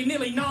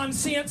 Willy-nilly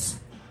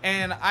nonsense.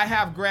 And I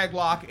have Greg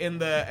Locke in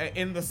the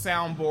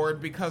soundboard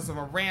because of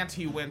a rant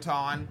he went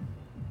on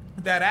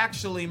that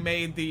actually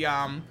made the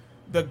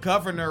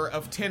governor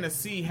of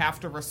Tennessee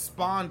have to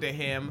respond to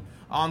him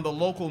on the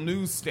local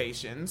news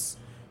stations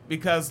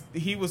because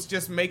he was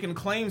just making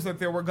claims that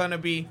there were going to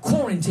be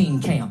quarantine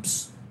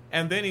camps.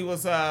 And then he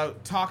was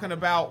talking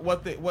about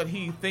what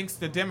he thinks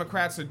the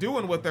Democrats are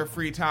doing with their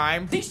free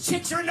time. These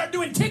chicks are in there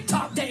doing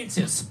TikTok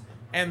dances.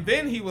 And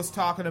then he was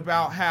talking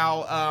about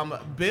how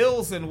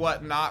bills and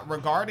whatnot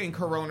regarding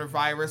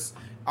coronavirus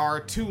are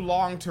too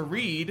long to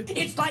read.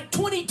 It's like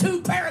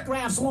 22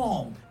 paragraphs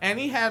long. And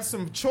he had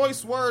some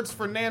choice words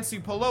for Nancy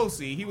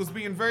Pelosi. He was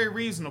being very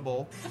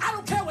reasonable. I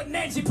don't care what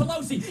Nancy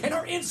Pelosi and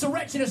her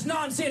insurrectionist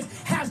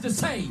nonsense has to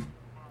say.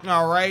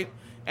 All right.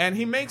 And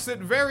he makes it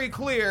very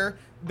clear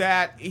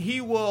that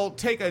he will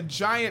take a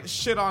giant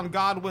shit on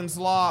Godwin's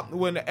law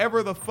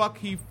whenever the fuck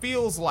he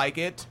feels like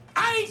it.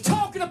 I ain't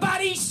talking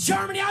about East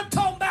Germany. I'm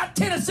talking about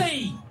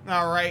Tennessee.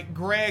 All right,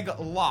 Greg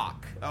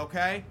Locke,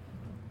 okay?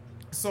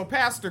 So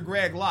Pastor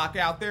Greg Locke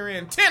out there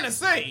in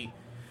Tennessee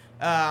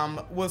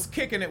was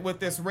kicking it with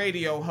this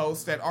radio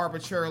host that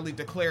arbitrarily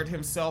declared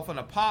himself an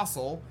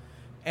apostle,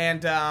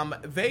 and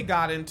they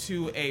got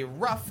into a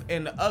rough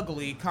and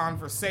ugly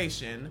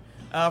conversation.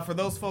 For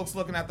those folks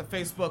looking at the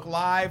Facebook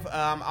Live,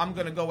 I'm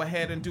going to go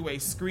ahead and do a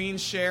screen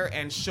share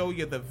and show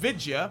you the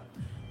vidya.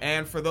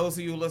 And for those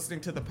of you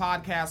listening to the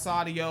podcast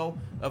audio,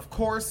 of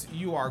course,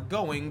 you are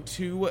going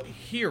to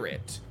hear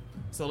it.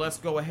 So let's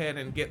go ahead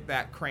and get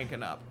that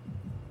cranking up.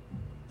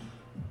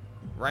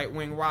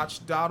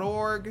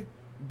 RightWingWatch.org,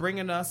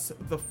 bringing us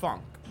the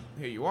funk.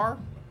 Here you are,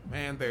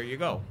 and there you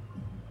go.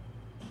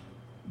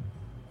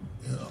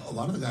 You know, a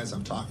lot of the guys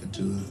I'm talking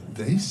to,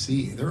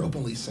 they're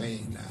openly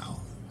saying now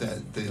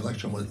that the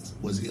election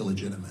was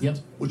illegitimate. Yep.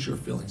 What's your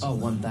feelings? Oh,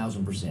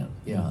 1,000%.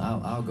 Yeah,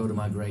 I'll go to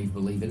my grave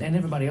believe it. And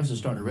everybody else is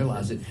starting to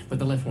realize it, but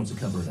the left wants to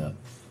cover it up.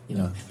 You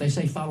know, they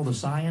say follow the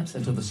science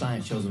until the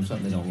science shows them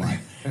something they don't like.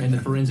 And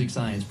the forensic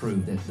science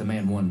proved that the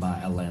man won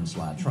by a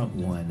landslide. Trump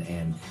won,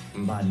 and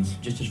Biden's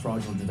just as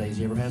fraudulent today as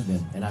he ever has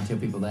been. And I tell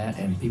people that,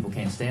 and people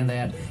can't stand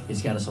that.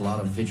 It's got us a lot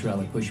of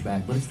vitriolic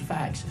pushback, but it's the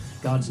facts.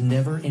 God's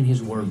never in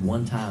his word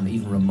one time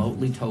even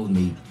remotely told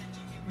me.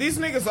 These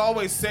niggas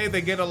always say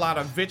they get a lot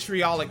of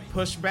vitriolic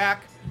pushback,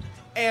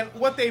 and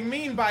what they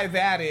mean by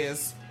that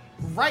is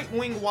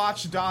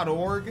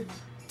rightwingwatch.org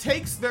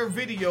takes their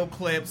video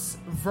clips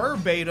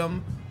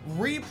verbatim,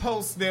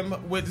 reposts them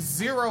with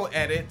 0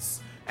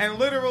 edits, and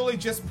literally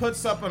just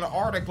puts up an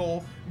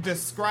article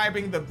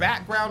describing the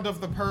background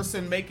of the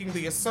person making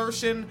the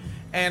assertion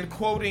and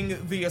quoting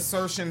the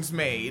assertions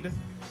made.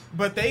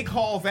 But they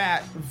call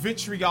that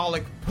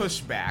vitriolic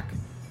pushback.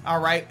 All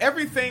right,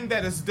 everything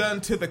that is done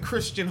to the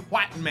Christian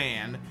white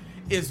man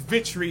is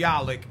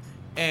vitriolic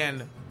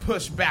and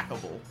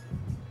pushbackable.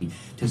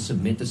 To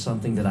submit to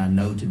something that I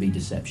know to be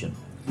deception.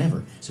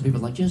 Never. So people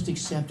are like, just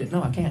accept it.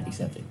 No, I can't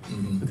accept it.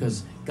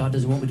 Because God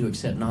doesn't want me to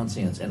accept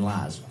nonsense and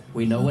lies.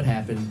 We know what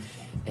happened,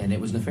 and it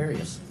was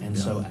nefarious. And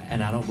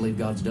and I don't believe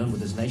God's done with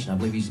this nation. I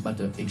believe he's about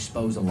to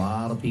expose a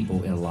lot of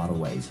people in a lot of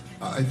ways.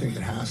 I think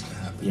it has to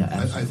happen.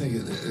 Yeah, I think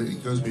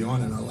it goes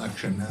beyond an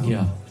election now.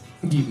 Yeah.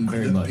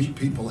 Very much.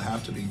 People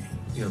have to be,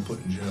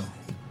 put in jail.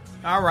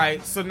 All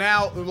right, so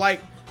now, like,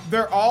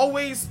 they're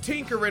always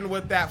tinkering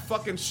with that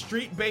fucking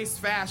street-based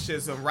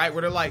fascism, right?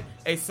 Where they're like,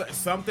 hey,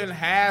 something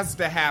has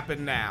to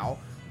happen now.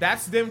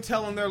 That's them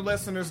telling their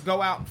listeners,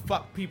 go out and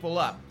fuck people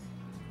up.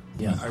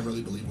 Yeah, I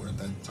really believe we're at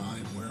that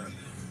time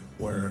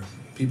where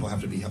people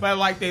have to be held But,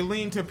 like, they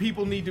lean to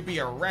people need to be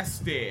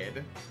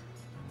arrested.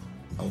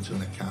 to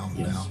an account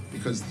now,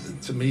 because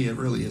to me it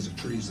really is a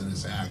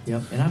treasonous act.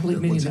 Yep, and I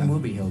believe many of them will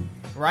be held.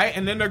 Right,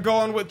 and then they're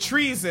going with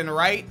treason,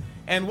 right?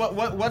 And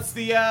what's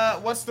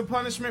the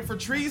punishment for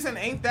treason?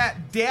 Ain't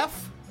that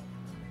death?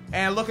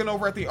 And looking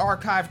over at the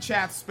archive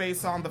chat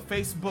space on the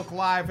Facebook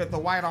Live at the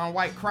White on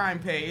White crime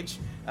page,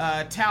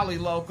 Tally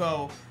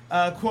Loco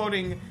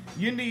quoting,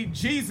 "You need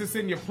Jesus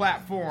in your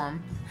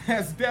platform,"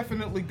 has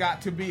definitely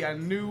got to be a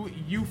new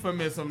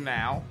euphemism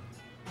now.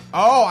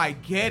 Oh, I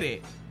get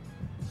it.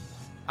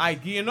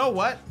 You know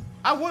what?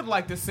 I would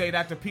like to say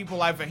that to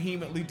people I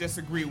vehemently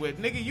disagree with.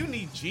 Nigga, you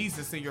need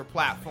Jesus in your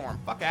platform.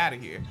 Fuck out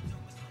of here.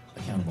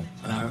 Accountable.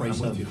 And I'm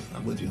with you.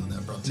 I'm with you on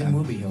that, bro. Then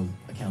will be held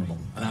accountable.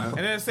 And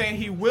then saying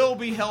he will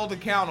be held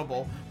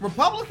accountable.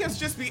 Republicans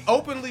just be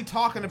openly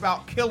talking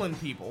about killing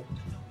people.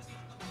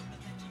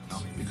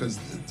 Because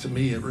to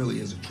me, it really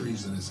is a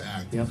treasonous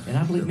act. Yep, and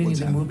I believe many of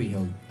them will be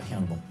held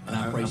accountable. And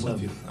I pray so.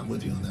 I'm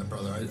with you on that,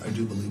 brother. I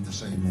do believe the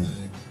same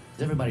thing.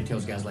 Everybody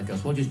tells guys like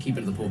us, well, just keep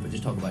it in the pulpit.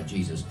 Just talk about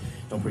Jesus.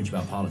 Don't preach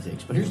about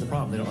politics. But here's the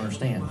problem. They don't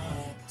understand.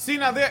 See,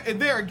 now,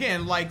 there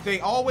again, like,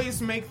 they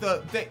always make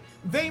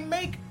they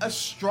make a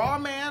straw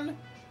man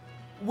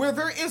where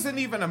there isn't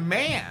even a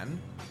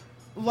man.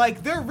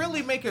 Like, they're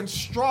really making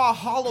straw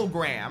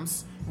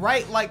holograms,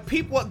 right? Like,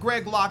 peep what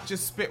Greg Locke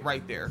just spit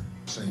right there.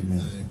 Same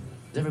thing.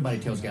 Everybody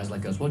tells guys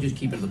like us, well, just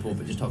keep it in the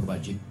pulpit. Just talk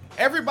about Jesus.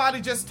 Everybody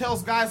just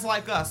tells guys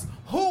like us.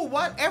 Who?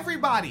 What?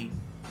 Everybody.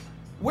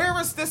 Where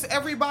is this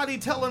everybody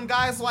telling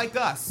guys like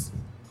us?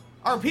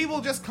 Are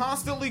people just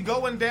constantly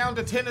going down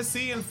to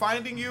Tennessee and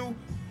finding you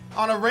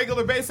on a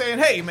regular basis saying,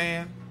 hey,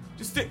 man,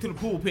 just stick to the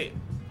pulpit?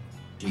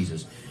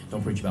 Jesus,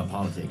 don't preach about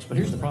politics. But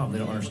here's the problem. They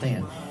don't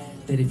understand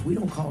that if we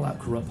don't call out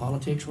corrupt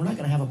politics, we're not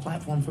going to have a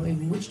platform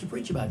from which to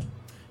preach about it.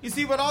 You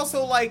see, but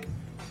also, like,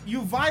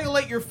 you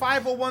violate your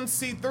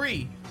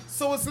 501c3.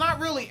 So it's not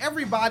really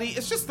everybody.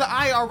 It's just the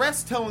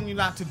IRS telling you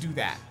not to do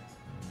that.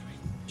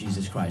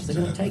 Jesus Christ. They're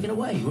going to take it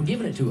away. We're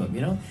giving it to them,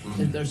 you know?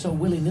 They're so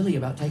willy-nilly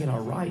about taking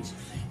our rights.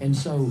 And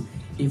so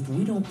if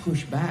we don't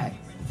push back,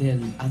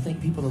 then I think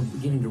people are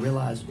beginning to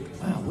realize,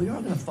 wow, we are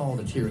going to fall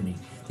to tyranny.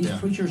 These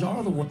preachers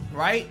are the ones.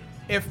 Right?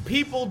 If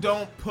people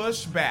don't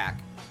push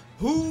back,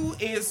 who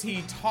is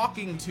he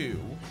talking to?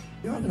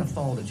 We are going to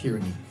fall to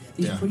tyranny.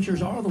 These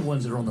preachers are the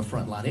ones that are on the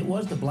front line. It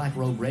was the Black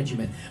Robe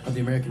Regiment of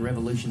the American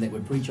Revolution that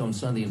would preach on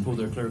Sunday and pull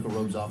their clerical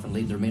robes off and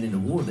lead their men into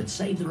war that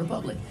saved the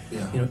Republic.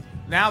 Yeah. You know?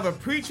 Now the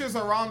preachers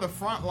are on the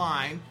front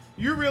line.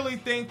 You really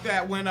think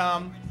that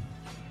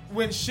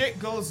when shit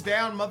goes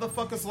down,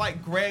 motherfuckers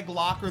like Greg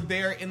Locke are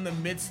there in the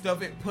midst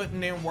of it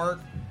putting in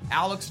work?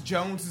 Alex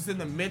Jones is in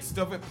the midst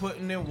of it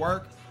putting in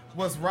work?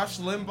 Was Rush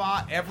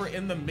Limbaugh ever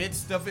in the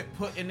midst of it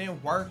putting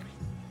in work?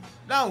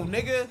 No,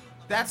 nigga.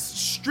 That's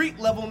street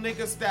level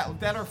niggas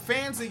that are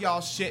fans of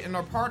y'all shit and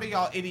are part of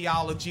y'all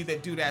ideology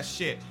that do that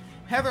shit.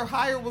 Heather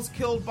Heyer was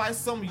killed by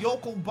some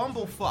yokel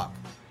bumblefuck.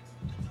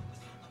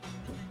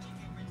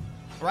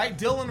 Right?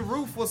 Dylan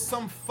Roof was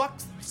some fuck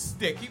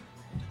stick.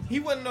 He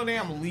wasn't no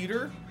damn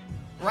leader.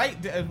 Right?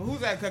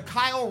 Who's that?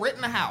 Kyle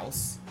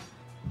Rittenhouse.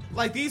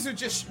 Like, these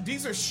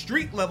are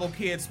street level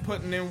kids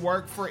putting in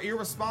work for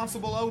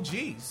irresponsible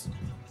OGs.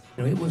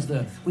 You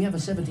know, we have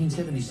a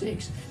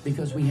 1776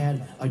 because we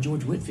had a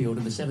George Whitefield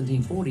in the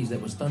 1740s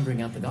that was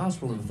thundering out the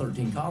gospel in the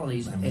 13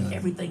 colonies, and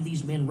everything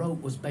these men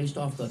wrote was based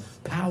off the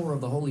power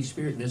of the Holy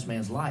Spirit in this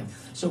man's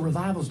life. So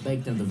revival's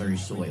baked into the very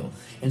soil.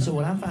 And so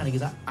what I'm finding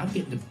is I'm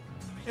getting to...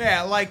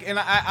 Yeah, like, and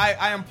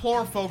I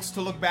implore folks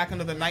to look back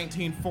into the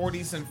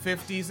 1940s and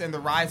 50s and the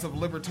rise of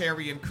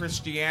libertarian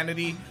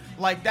Christianity.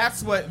 Like,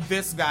 that's what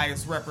this guy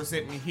is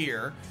representing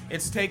here.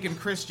 It's taking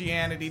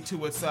Christianity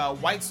to its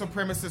white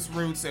supremacist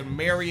roots and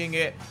marrying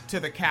it to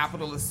the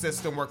capitalist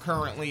system we're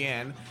currently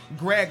in.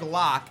 Greg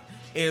Locke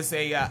is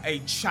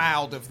a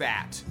child of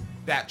that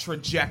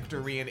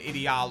trajectory and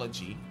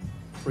ideology.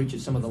 Preach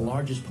at some of the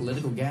largest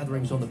political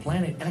gatherings on the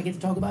planet, and I get to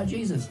talk about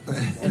Jesus.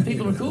 And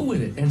people are cool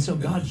with it. And so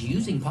God's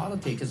using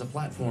politics as a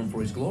platform for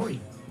his glory.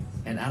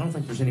 And I don't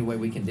think there's any way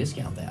we can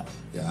discount that.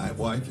 Yeah,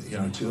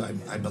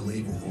 I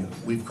believe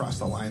we've crossed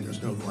the line.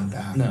 There's no going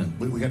back. None.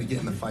 We got to get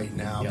in the fight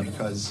now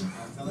because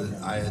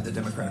the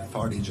Democratic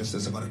Party just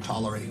isn't going to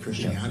tolerate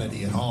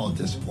Christianity at all at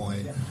this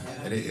point.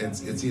 And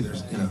it's either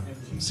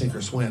sink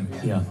or swim.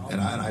 Yeah.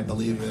 And I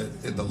believe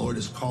the Lord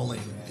is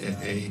calling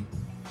a...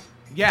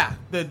 Yeah,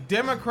 the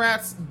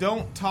Democrats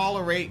don't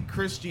tolerate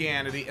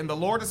Christianity, and the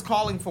Lord is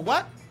calling for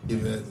what?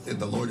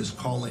 The Lord is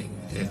calling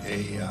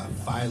a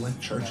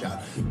violent church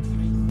out.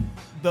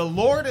 The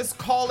Lord is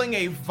calling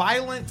a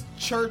violent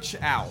church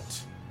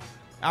out.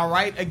 All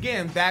right,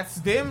 again, that's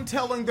them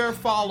telling their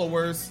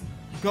followers,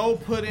 go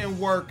put in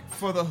work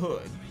for the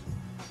hood.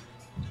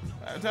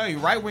 I tell you,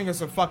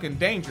 right-wingers are fucking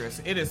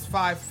dangerous. It is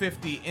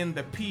 5:50 in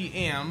the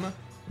PM.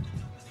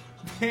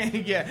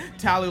 Yeah,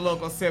 Tally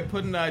Loco said,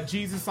 putting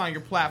Jesus on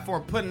your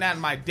platform, putting that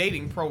in my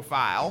dating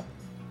profile.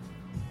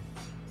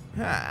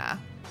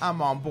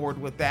 I'm on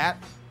board with that.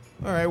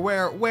 All right,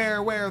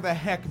 where the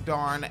heck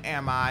darn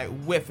am I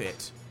with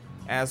it?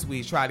 As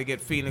we try to get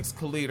Phoenix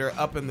Calida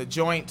up in the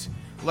joint,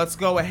 let's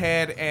go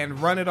ahead and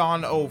run it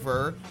on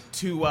over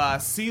to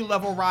Sea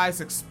Level Rise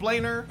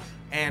Explainer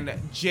and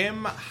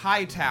Jim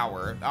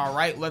Hightower. All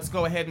right, let's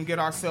go ahead and get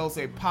ourselves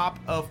a pop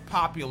of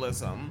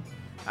populism.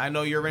 I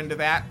know you're into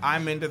that.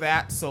 I'm into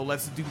that. So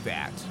let's do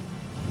that.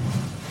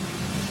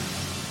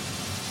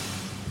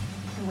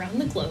 Around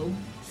the globe,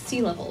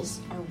 sea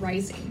levels are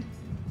rising.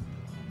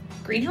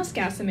 Greenhouse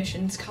gas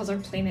emissions cause our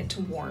planet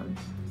to warm,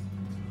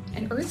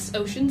 and Earth's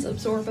oceans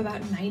absorb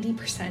about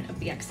 90% of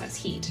the excess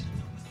heat.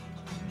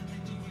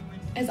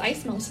 As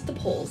ice melts at the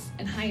poles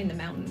and high in the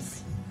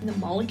mountains, and the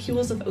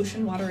molecules of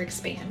ocean water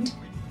expand,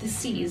 the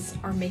seas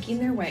are making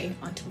their way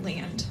onto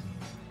land.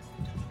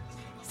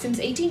 Since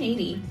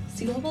 1880,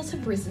 sea levels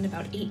have risen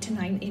about 8 to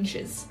 9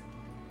 inches.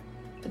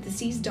 But the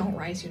seas don't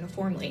rise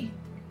uniformly.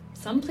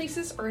 Some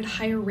places are at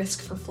higher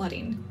risk for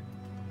flooding,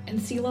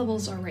 and sea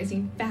levels are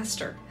rising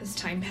faster as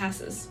time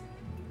passes.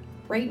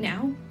 Right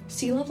now,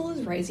 sea level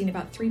is rising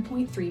about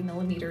 3.3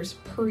 millimeters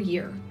per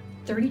year,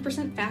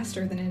 30%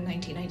 faster than in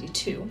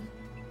 1992.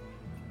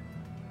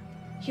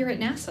 Here at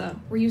NASA,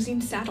 we're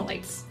using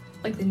satellites,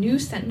 like the new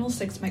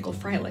Sentinel-6 Michael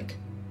Freilich,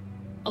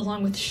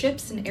 along with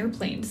ships and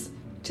airplanes,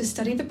 to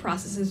study the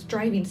processes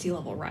driving sea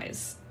level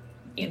rise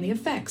and the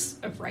effects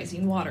of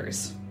rising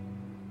waters.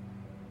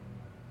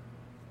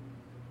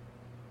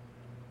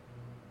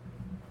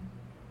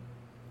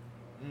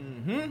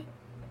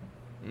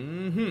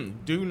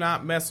 Do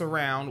not mess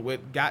around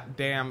with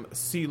goddamn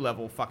sea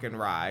level fucking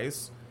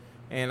rise.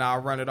 And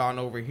I'll run it on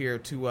over here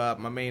to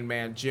my main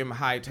man, Jim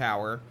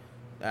Hightower.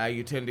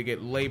 You tend to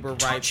get labor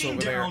rights over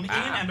there. Touching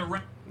down in and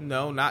around.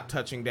 No, not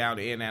touching down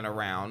in and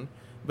around.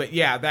 But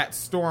yeah, that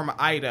Storm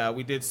Ida,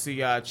 we did see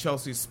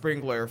Chelsea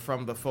Springler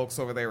from the folks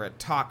over there at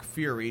Talk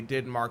Fury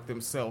did mark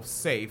themselves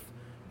safe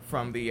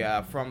from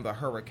the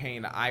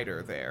Hurricane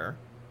Ida there.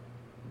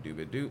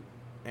 Doop-a-doop.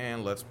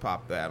 And let's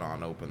pop that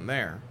on open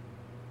there.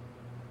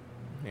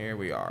 Here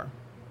we are.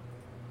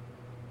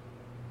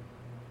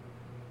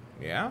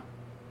 Yeah?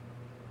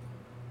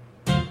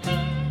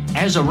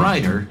 As a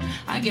writer,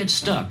 I get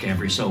stuck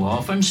every so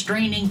often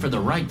straining for the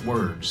right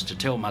words to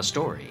tell my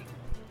story.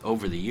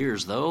 Over the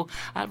years, though,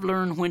 I've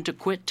learned when to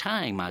quit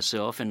tying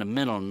myself into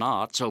mental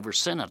knots over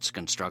sentence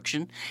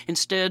construction,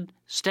 instead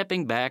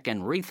stepping back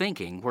and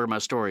rethinking where my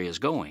story is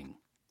going.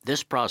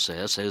 This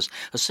process is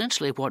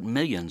essentially what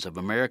millions of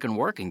American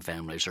working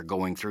families are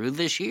going through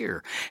this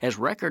year, as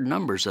record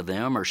numbers of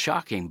them are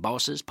shocking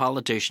bosses,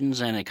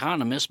 politicians, and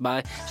economists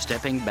by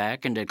stepping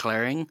back and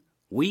declaring,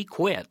 "We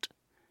quit."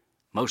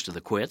 Most of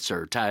the quits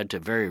are tied to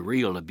very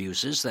real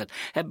abuses that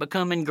have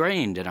become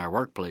ingrained in our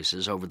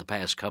workplaces over the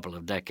past couple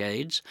of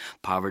decades.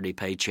 Poverty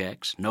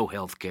paychecks, no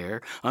health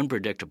care,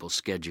 unpredictable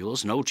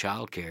schedules, no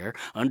child care,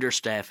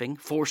 understaffing,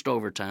 forced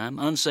overtime,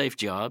 unsafe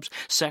jobs,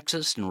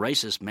 sexist and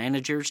racist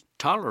managers,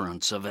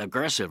 tolerance of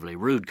aggressively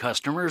rude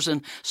customers,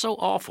 and so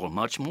awful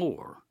much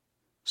more.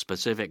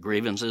 Specific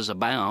grievances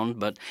abound,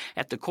 but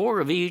at the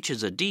core of each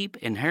is a deep,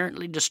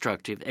 inherently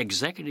destructive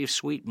executive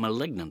suite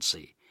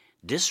malignancy,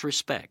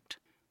 disrespect.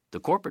 The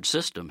corporate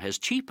system has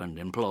cheapened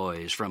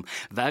employees from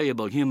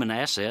valuable human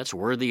assets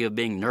worthy of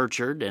being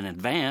nurtured and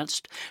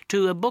advanced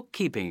to a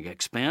bookkeeping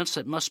expense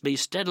that must be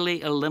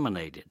steadily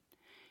eliminated.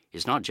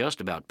 It's not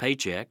just about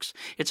paychecks.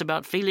 It's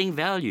about feeling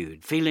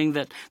valued, feeling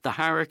that the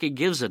hierarchy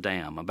gives a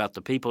damn about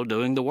the people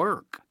doing the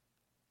work.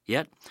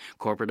 Yet,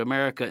 corporate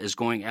America is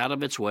going out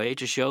of its way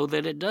to show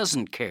that it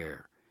doesn't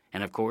care.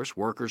 And, of course,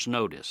 workers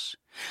notice.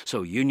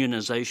 So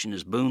unionization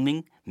is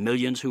booming.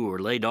 Millions who were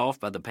laid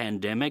off by the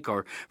pandemic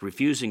are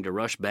refusing to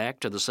rush back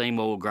to the same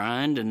old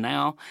grind, and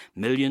now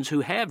millions who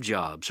have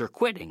jobs are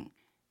quitting.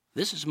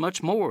 This is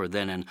much more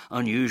than an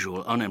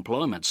unusual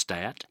unemployment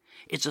stat.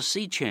 It's a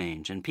sea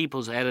change in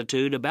people's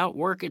attitude about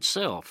work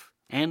itself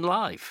and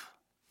life.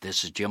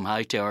 This is Jim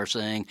Hightower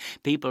saying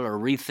people are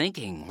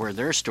rethinking where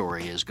their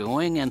story is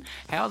going and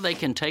how they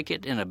can take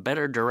it in a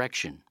better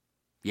direction.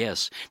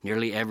 Yes,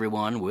 nearly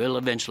everyone will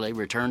eventually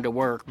return to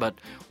work, but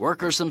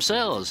workers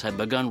themselves have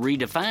begun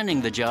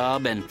redefining the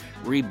job and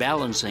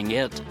rebalancing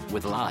it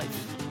with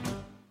life.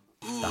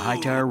 The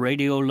Hightower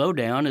Radio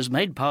Lowdown is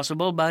made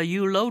possible by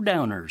you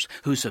lowdowners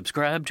who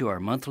subscribe to our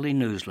monthly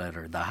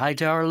newsletter, The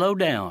Hightower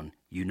Lowdown.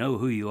 You know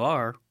who you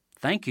are.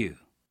 Thank you.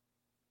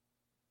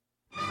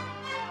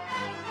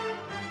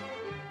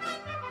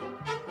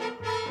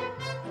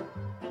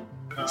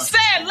 Say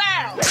it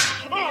loud!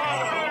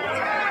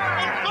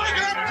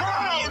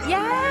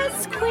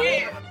 Yes,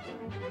 Queen.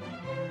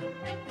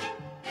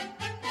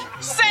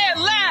 Say it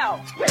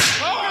loud.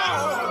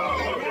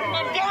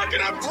 I'm black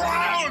and I'm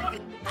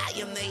proud. I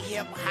am the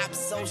hip hop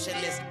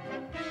socialist.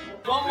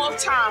 One more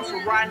time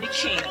for Rodney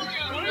King.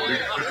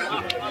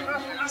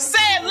 Say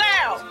it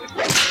loud.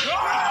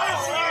 I'm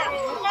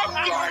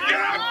black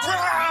and I'm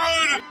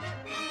proud.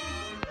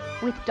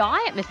 With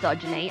diet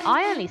misogyny,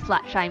 I only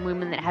slut-shame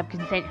women that have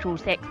consensual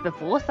sex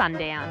before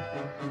sundown.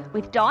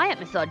 With diet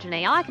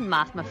misogyny, I can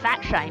mask my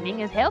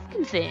fat-shaming as health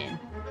concern.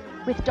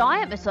 With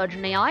diet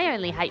misogyny, I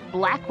only hate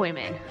black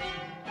women.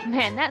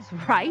 Man, that's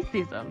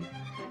racism.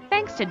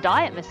 Thanks to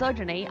diet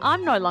misogyny,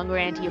 I'm no longer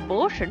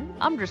anti-abortion,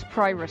 I'm just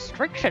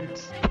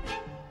pro-restrictions.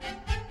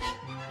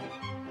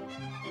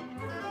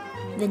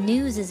 The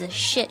news is a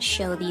shit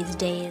show these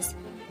days.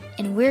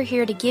 And we're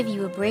here to give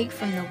you a break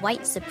from the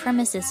white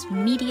supremacist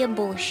media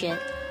bullshit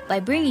by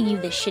bringing you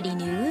the shitty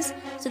news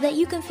so that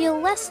you can feel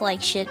less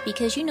like shit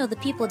because you know the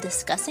people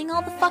discussing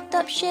all the fucked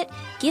up shit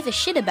give a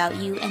shit about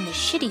you and the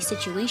shitty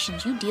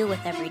situations you deal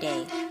with every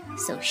day.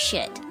 So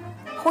shit.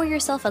 Pour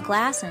yourself a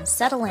glass and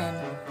settle in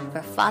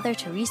for Father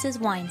Teresa's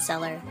wine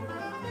cellar.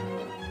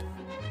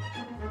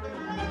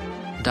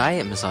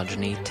 Diet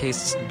misogyny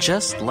tastes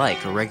just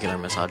like a regular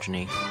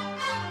misogyny.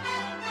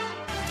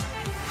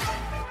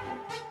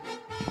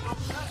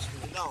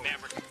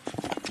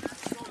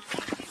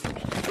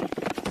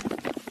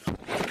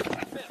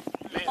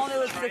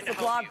 At 6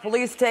 o'clock,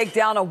 police take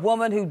down a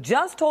woman who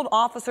just told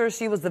officers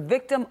she was the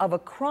victim of a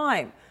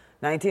crime.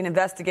 19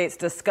 Investigates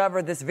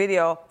discovered this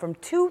video from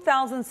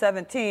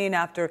 2017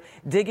 after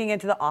digging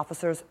into the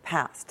officer's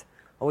past.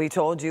 We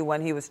told you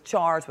when he was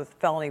charged with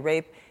felony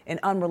rape in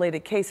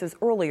unrelated cases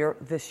earlier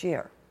this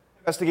year.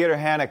 Investigator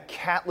Hannah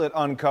Catlett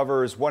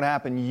uncovers what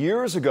happened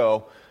years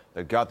ago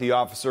that got the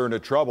officer into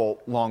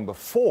trouble long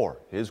before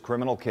his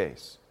criminal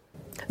case.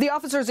 The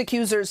officer's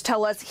accusers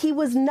tell us he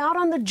was not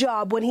on the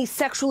job when he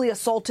sexually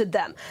assaulted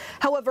them.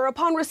 However,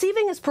 upon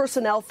receiving his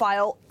personnel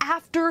file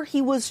after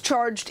he was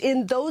charged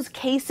in those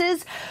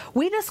cases,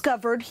 we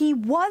discovered he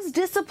was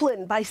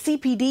disciplined by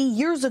CPD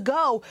years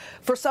ago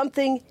for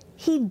something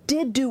he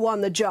did do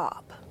on the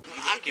job.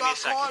 Give me a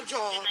second. called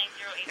y'all,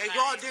 and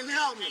y'all didn't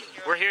help me.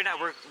 We're here now.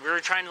 We're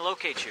trying to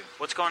locate you.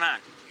 What's going on?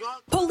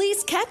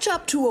 Police catch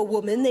up to a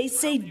woman they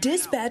say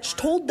dispatch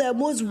told them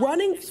was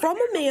running from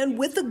a man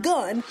with a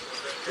gun.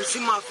 You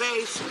see my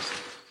face?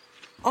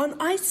 On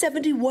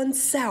I-71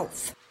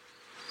 South.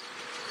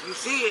 You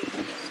see it?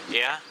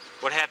 Yeah?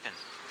 What happened?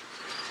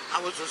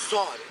 I was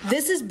assaulted.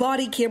 This is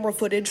body camera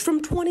footage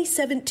from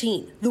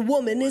 2017. The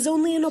woman is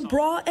only in a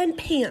bra and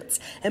pants,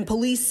 and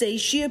police say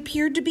she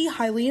appeared to be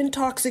highly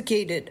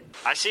intoxicated.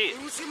 I see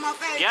it. You see my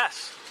face?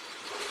 Yes.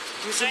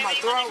 Using my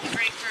throat.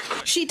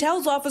 She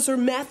tells Officer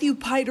Matthew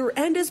Piter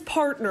and his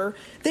partner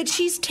that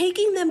she's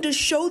taking them to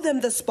show them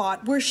the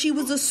spot where she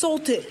was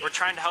assaulted. We're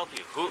trying to help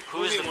you. Who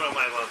is the What am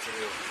I allowed to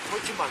do?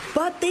 What you about to do?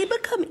 But they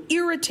become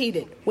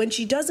irritated when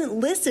she doesn't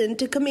listen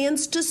to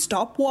commands to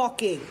stop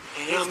walking.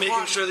 He's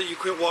making sure that you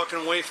quit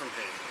walking away from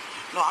him.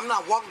 No, I'm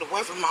not walking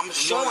away from him. I'm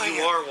showing him.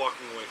 You are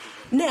walking away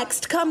from him.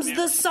 Next comes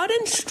the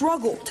sudden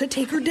struggle to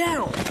take her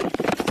down.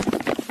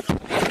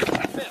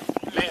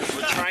 Man,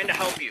 we're trying to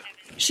help you.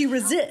 She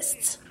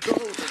resists.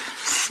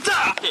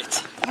 Stop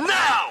it!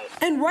 Now!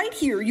 And right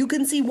here, you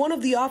can see one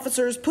of the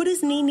officers put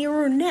his knee near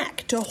her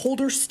neck to hold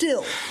her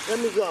still. Let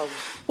me go.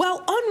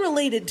 While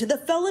unrelated to the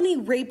felony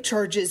rape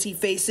charges he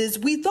faces,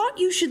 we thought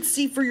you should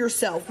see for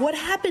yourself what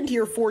happened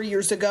here 4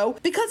 years ago,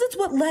 because it's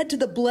what led to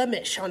the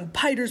blemish on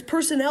Piter's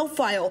personnel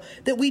file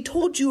that we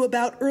told you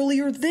about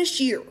earlier this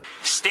year.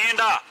 Stand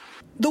up!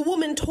 The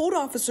woman told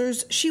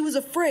officers she was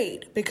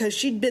afraid because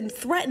she'd been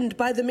threatened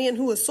by the man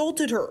who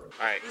assaulted her. All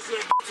right. He said,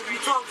 if you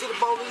talk to the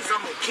police,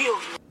 I'm gonna kill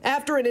you.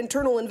 After an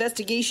internal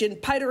investigation,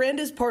 Piter and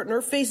his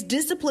partner faced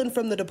discipline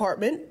from the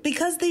department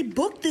because they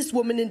booked this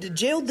woman into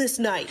jail this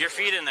night. Your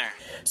feet in there.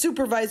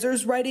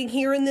 Supervisors writing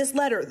here in this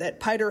letter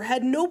that Piter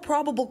had no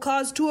probable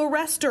cause to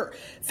arrest her,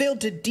 failed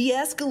to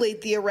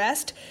de-escalate the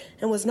arrest,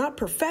 and was not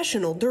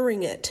professional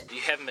during it. You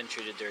haven't been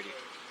treated dirty.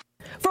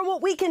 From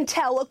what we can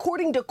tell,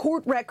 according to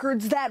court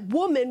records, that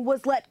woman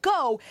was let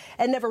go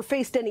and never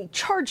faced any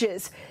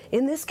charges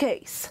in this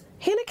case.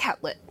 Hannah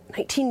Catlett,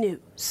 19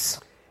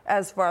 News.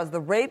 As far as the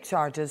rape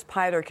charges,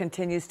 Piter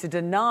continues to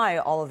deny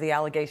all of the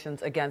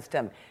allegations against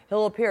him.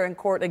 He'll appear in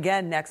court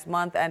again next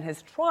month, and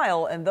his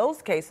trial in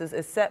those cases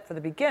is set for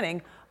the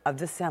beginning of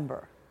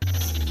December. We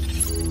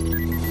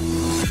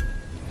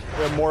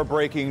have more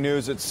breaking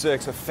news at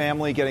 6. A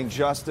family getting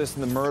justice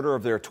in the murder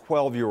of their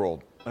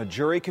 12-year-old. A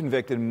jury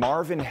convicted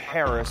Marvin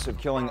Harris of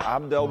killing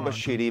Abdel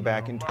Bashidi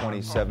back in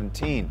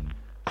 2017.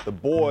 The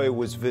boy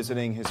was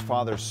visiting his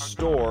father's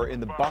store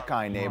in the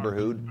Buckeye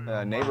neighborhood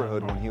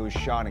when he was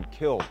shot and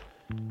killed.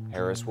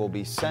 Harris will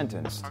be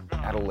sentenced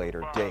at a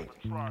later date.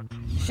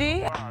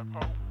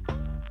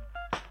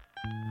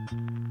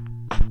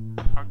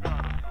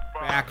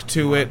 Back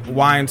to it,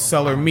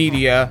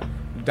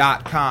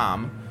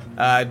 winecellarmedia.com.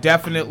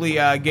 Definitely,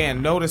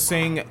 again,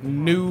 noticing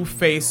new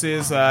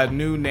faces,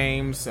 new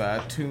names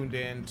tuned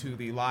in to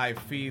the live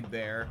feed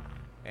there.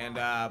 And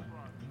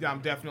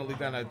I'm definitely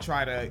going to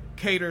try to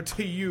cater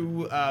to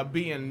you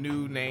being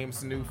new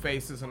names, new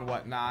faces and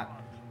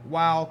whatnot,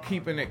 while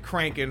keeping it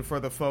cranking for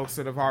the folks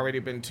that have already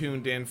been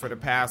tuned in for the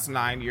past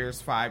 9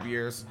 years, 5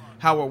 years,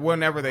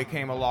 whenever they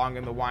came along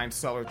in the wine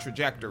cellar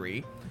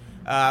trajectory.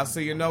 So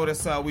you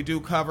notice we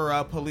do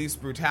cover police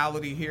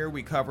brutality here.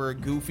 We cover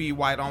goofy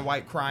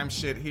white-on-white crime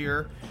shit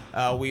here.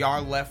 We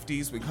are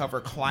lefties. We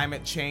cover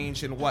climate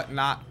change and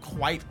whatnot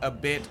quite a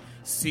bit.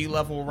 Sea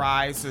level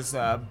rise is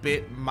a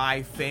bit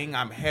my thing.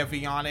 I'm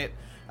heavy on it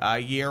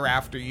year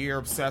after year,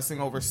 obsessing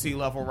over sea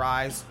level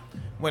rise.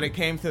 When it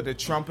came to the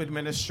Trump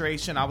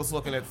administration, I was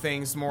looking at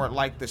things more at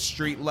like the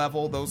street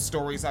level. Those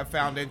stories I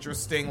found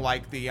interesting,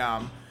 like the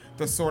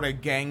sort of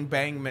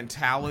gangbang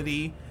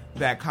mentality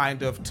that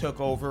kind of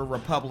took over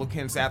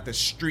Republicans at the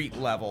street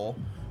level.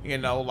 You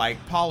know,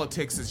 like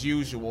politics as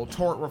usual,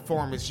 tort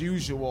reform as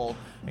usual,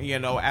 you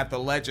know, at the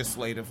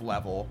legislative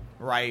level,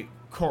 right?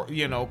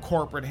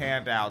 Corporate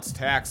handouts,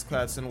 tax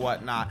cuts and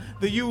whatnot,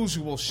 the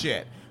usual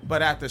shit.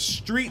 But at the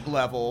street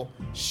level,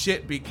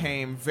 shit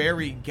became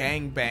very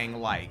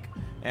gangbang-like.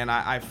 And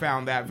I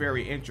found that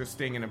very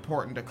interesting and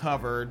important to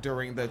cover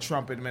during the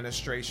Trump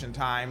administration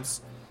times.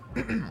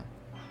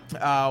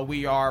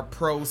 We are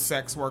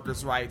pro-sex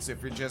workers' rights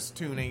if you're just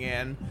tuning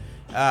in.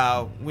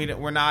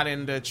 We're not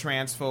into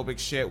transphobic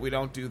shit. We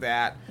don't do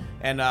that.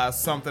 And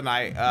something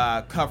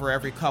I cover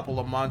every couple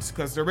of months,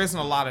 because there isn't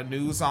a lot of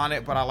news on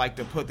it, but I like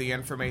to put the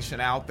information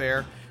out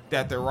there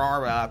that there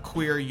are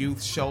queer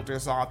youth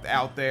shelters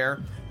out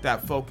there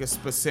that focus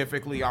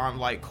specifically on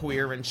like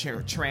queer and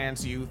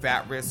trans youth,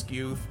 at-risk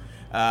youth,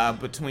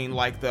 between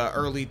like the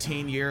early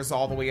teen years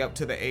all the way up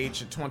to the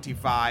age of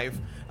 25,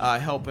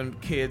 helping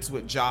kids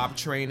with job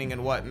training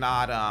and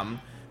whatnot,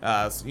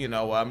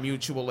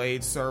 mutual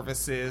aid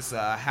services,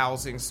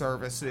 housing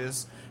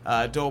services,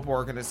 dope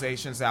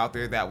organizations out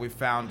there that we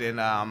found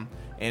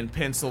in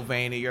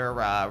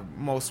Pennsylvania.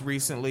 Most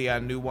recently, a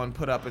new one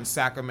put up in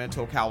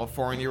Sacramento,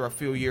 California a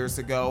few years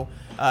ago.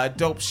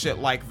 Dope shit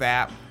like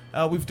that.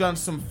 We've done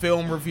some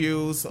film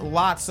reviews,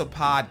 lots of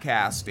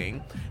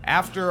podcasting.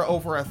 After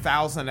over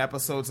 1,000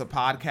 episodes of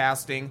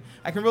podcasting,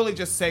 I can really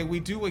just say we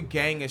do a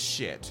gang of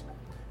shit.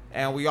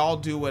 And we all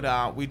do it,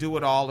 we do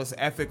it all as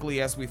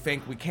ethically as we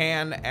think we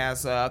can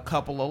as a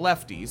couple of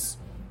lefties.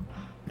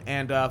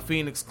 And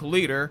Phoenix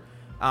Collider,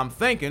 I'm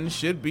thinking,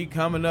 should be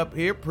coming up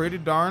here pretty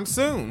darn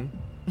soon.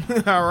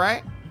 All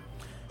right?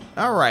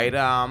 All right,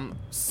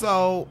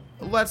 so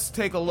let's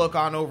take a look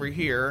on over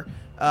here.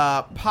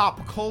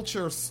 Pop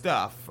culture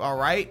stuff, all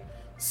right?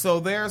 So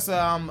there's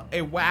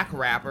a whack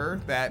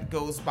rapper that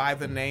goes by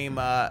the name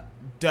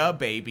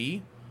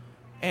DaBaby.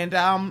 And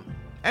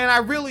I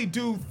really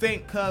do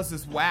think cuz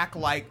it's whack,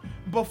 like,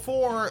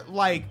 before,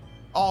 like,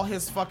 all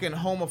his fucking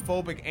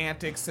homophobic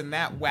antics and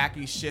that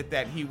wacky shit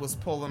that he was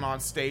pulling on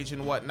stage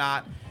and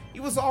whatnot, he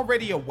was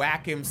already a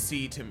whack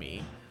MC to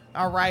me.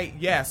 Alright,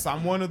 yes,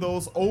 I'm one of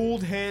those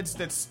old heads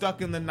that's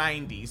stuck in the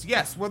 90s.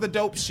 Yes, where the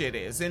dope shit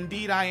is.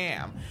 Indeed I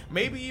am.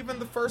 Maybe even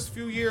the first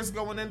few years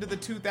going into the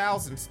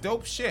 2000s.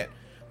 Dope shit.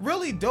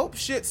 Really, dope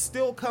shit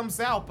still comes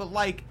out, but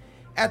like,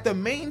 at the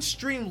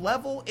mainstream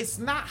level, it's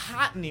not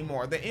hot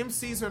anymore. The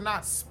MCs are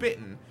not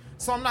spitting.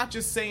 So I'm not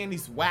just saying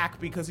he's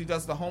whack because he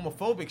does the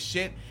homophobic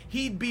shit.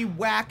 He'd be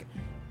whack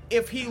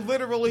if he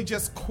literally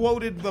just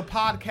quoted the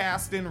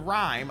podcast in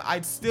rhyme.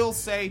 I'd still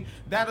say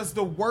that is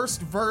the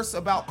worst verse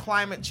about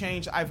climate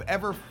change I've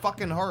ever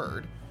fucking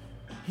heard.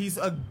 He's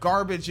a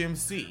garbage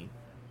MC.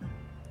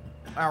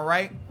 All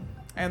right?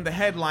 And the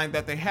headline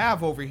that they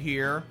have over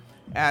here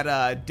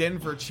at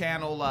Denver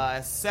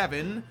Channel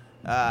 7,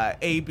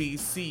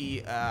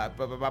 ABC,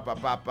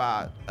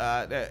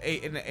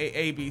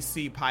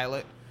 ABC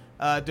pilot,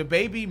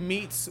 DaBaby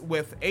meets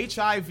with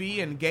HIV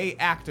and gay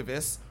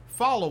activists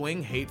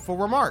following hateful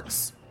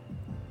remarks.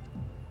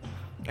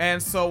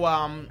 And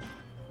so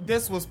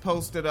this was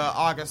posted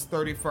August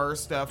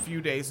 31st, a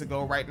few days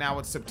ago. Right now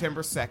it's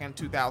September 2nd,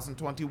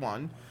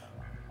 2021.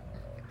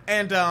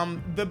 And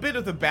the bit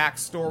of the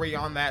backstory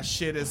on that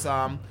shit is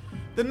the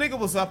nigga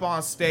was up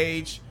on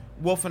stage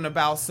woofing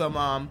about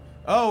some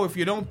oh, if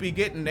you don't be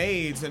getting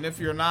AIDS and if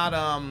you're not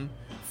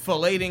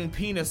filleting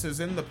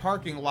penises in the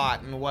parking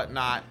lot and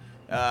whatnot,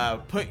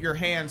 put your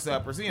hands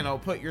up, or, you know,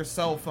 put your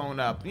cell phone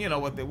up, you know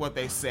what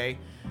they say.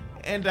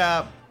 And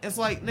it's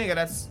like, nigga,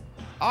 that's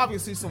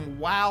obviously some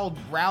wild,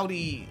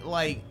 rowdy,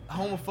 like,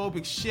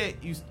 homophobic shit.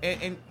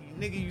 And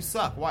nigga, you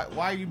suck. Why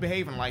are you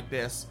behaving like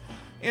this?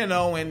 You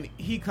know, and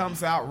he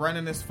comes out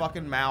running his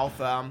fucking mouth,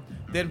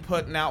 then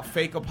putting out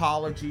fake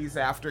apologies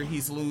after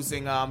he's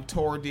losing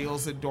tour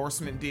deals,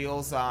 endorsement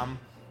deals. Some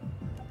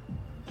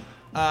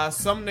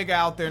nigga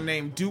out there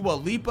named Dua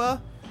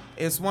Lipa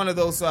is one of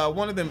those,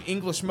 one of them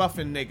English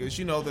muffin niggas,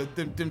 you know,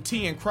 them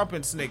tea and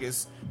crumpets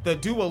niggas. The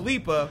Dua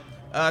Lipa,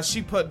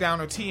 she put down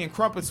her tea and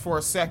crumpets for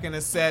a second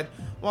and said,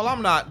 well,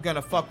 I'm not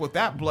gonna fuck with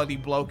that bloody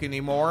bloke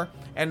anymore,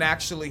 and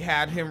actually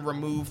had him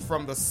removed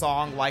from the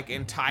song, like,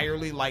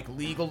 entirely, like,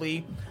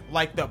 legally.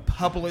 Like, the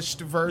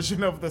published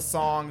version of the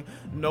song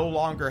no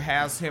longer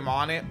has him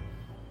on it.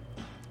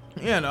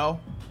 You know.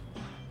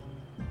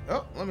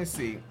 Oh, let me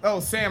see.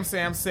 Oh, Sam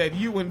said,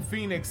 you and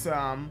Phoenix,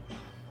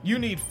 you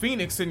need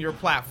Phoenix in your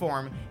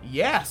platform.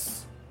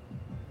 Yes.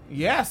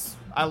 Yes.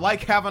 I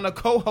like having a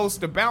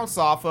co-host to bounce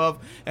off of,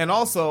 and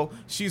also,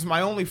 she's my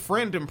only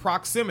friend in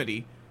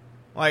proximity.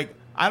 Like,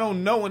 I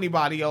don't know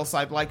anybody else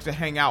I'd like to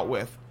hang out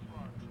with.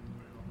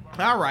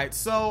 Alright,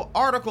 so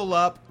article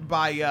up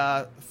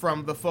by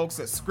from the folks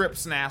at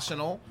Scripps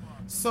National.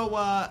 So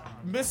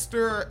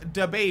Mr.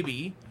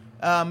 DaBaby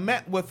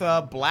met with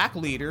black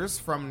leaders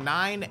from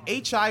 9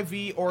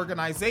 HIV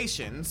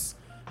organizations.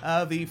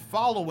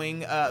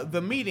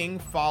 The meeting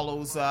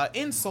follows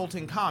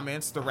insulting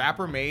comments the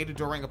rapper made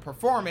during a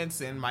performance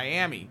in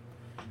Miami.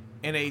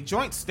 In a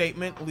joint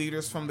statement,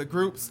 leaders from the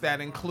groups that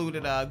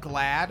included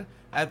GLAAD,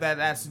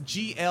 that's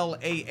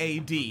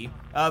GLAAD.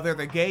 They're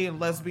the Gay and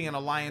Lesbian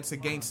Alliance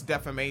Against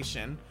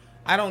Defamation.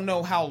 I don't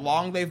know how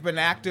long they've been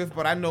active,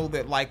 but I know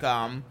that, like,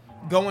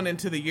 going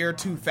into the year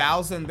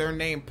 2000, their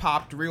name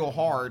popped real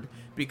hard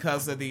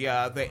because of the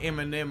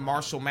Eminem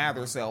Marshall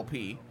Mathers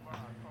LP.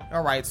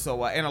 Alright,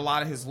 so, and a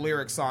lot of his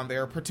lyrics on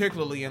there,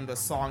 particularly in the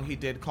song he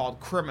did called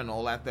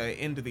Criminal at the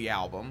end of the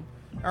album.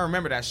 I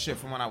remember that shit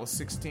from when I was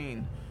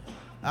 16.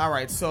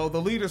 Alright, so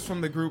the leaders from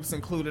the groups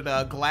included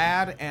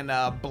GLAAD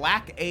and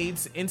Black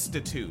AIDS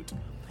Institute.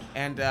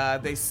 And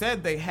they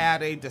said they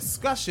had a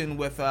discussion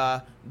with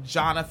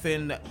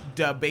Jonathan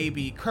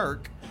DaBaby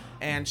Kirk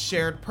and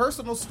shared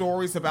personal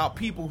stories about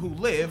people who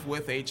live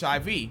with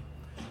HIV.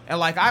 And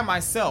like I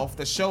myself,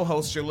 the show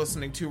host you're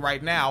listening to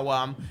right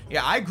now,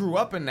 yeah, I grew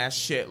up in that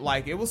shit.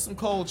 Like, it was some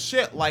cold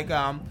shit, like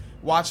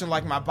watching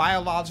like my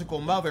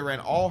biological mother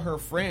and all her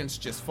friends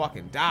just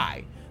fucking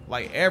die.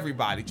 Like,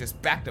 everybody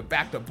just back to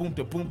back to boom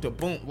to boom to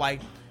boom.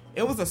 Like,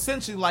 it was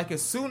essentially like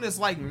as soon as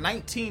like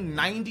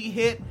 1990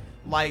 hit,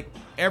 like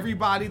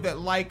everybody that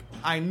like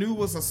I knew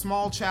was a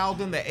small child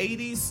in the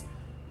 80s,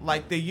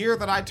 like the year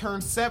that I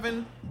turned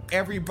 7,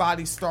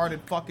 everybody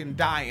started fucking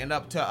dying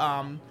up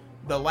to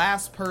the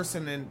last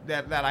person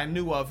that I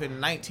knew of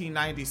in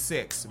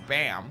 1996.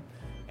 Bam.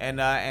 And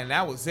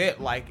that was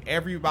it. Like,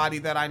 everybody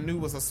that I knew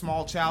was a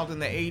small child in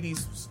the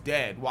 80s was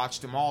dead.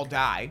 Watched them all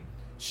die.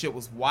 Shit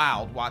was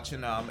wild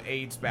watching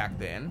AIDS back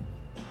then.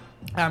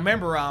 I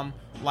remember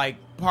like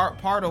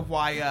part of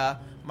why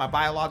my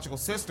biological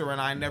sister and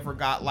I never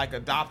got like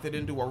adopted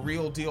into a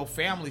real deal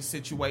family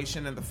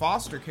situation in the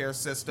foster care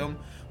system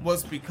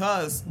was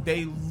because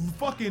they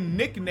fucking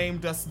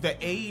nicknamed us the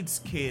AIDS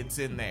kids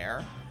in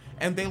there,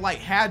 and they like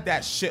had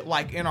that shit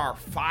like in our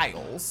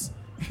files.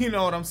 You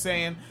know what I'm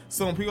saying?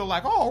 So when people are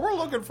like, oh, we're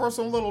looking for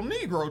some little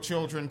Negro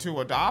children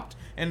to adopt,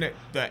 and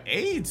the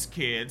AIDS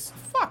kids,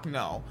 fuck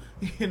no.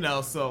 You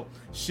know, so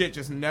shit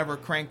just never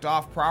cranked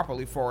off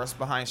properly for us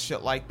behind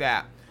shit like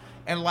that.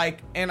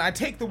 And I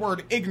take the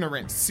word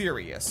ignorant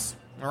serious.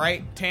 All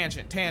right?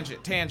 Tangent.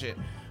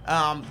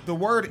 The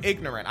word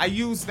ignorant, I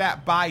use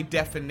that by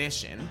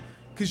definition,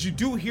 because you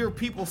do hear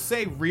people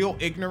say real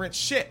ignorant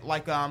shit.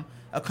 Like, a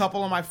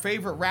couple of my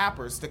favorite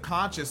rappers, the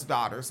Conscious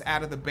Daughters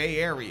out of the Bay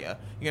Area.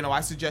 You know,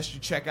 I suggest you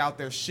check out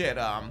their shit.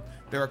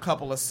 They're a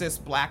couple of cis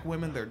black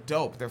women. They're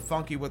dope. They're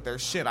funky with their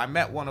shit. I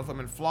met one of them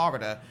in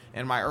Florida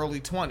in my early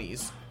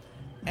 20s.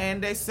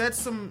 And they said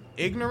some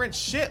ignorant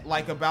shit,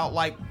 like, about,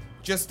 like,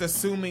 just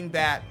assuming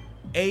that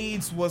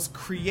AIDS was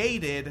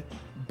created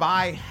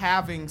by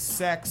having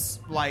sex,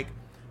 like,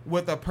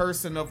 with a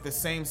person of the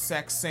same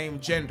sex, same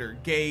gender,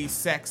 gay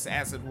sex,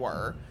 as it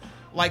were.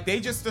 Like, they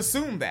just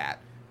assumed that.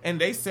 And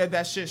they said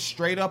that shit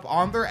straight up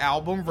on their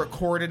album,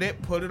 recorded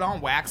it, put it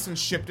on wax, and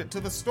shipped it to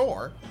the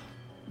store.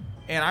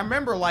 And I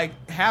remember,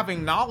 like,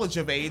 having knowledge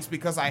of AIDS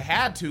because I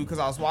had to, because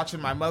I was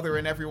watching my mother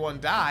and everyone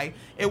die.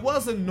 It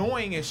was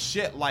annoying as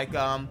shit, like,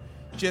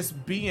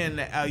 just being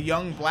a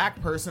young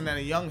black person and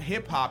a young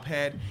hip-hop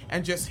head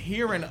and just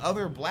hearing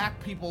other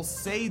black people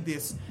say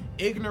this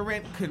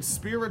ignorant,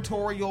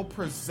 conspiratorial,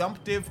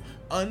 presumptive,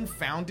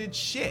 unfounded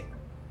shit.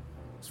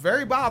 It's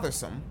very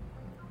bothersome.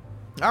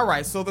 All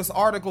right, so this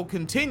article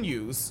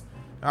continues,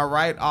 all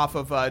right, off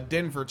of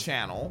Denver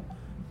Channel.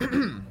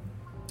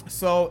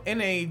 So,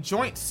 in a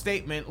joint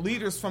statement,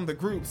 leaders from the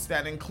groups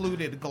that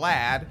included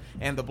GLAAD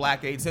and the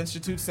Black AIDS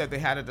Institute said they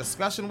had a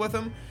discussion with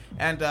him.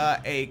 And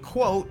a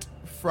quote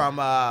from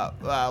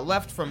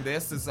left from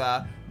this is,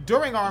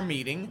 during our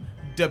meeting,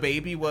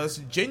 DaBaby was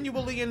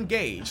genuinely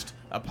engaged,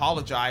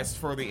 apologized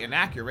for the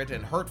inaccurate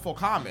and hurtful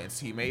comments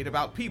he made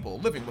about people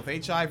living with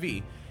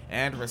HIV,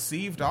 and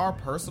received our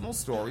personal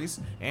stories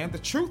and the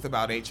truth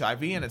about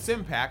HIV and its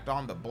impact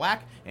on the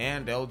Black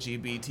and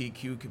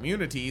LGBTQ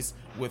communities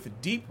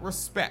with deep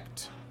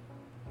respect.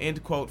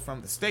 End quote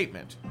from the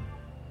statement.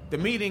 The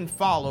meeting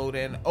followed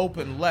an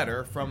open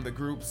letter from the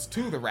groups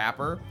to the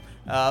rapper.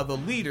 The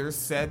leaders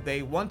said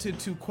they wanted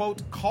to,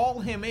 quote,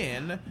 call him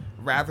in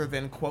rather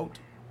than, quote,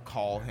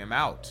 call him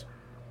out.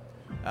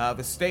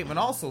 The statement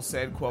also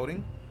said,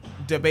 quoting,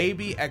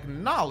 DaBaby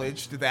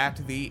acknowledged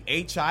that the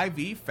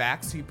HIV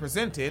facts he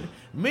presented,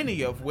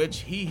 many of which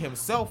he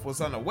himself was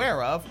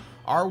unaware of,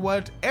 are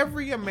what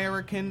every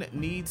American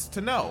needs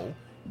to know.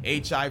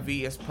 HIV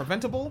is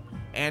preventable,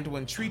 and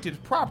when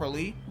treated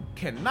properly,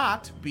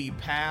 cannot be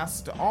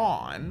passed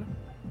on.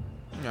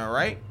 All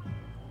right?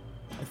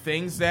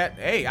 Things that,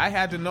 hey, I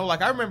had to know.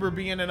 Like, I remember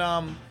being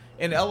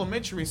in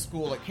elementary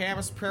school at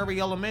Camas Prairie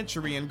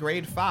Elementary in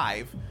grade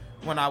 5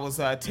 when I was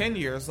 10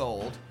 years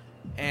old.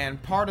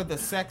 And part of the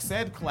sex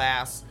ed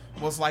class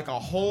was like a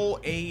whole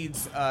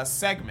AIDS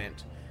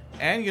segment.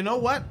 And you know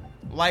what?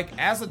 Like,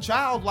 as a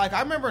child, like,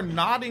 I remember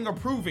nodding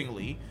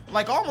approvingly,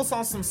 like almost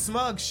on some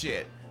smug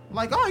shit.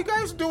 Like, oh, you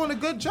guys are doing a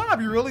good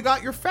job. You really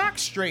got your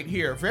facts straight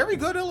here. Very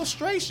good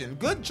illustration.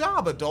 Good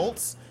job,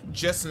 adults.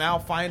 Just now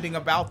finding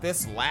about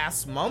this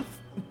last month.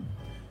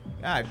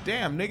 God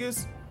damn,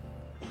 niggas.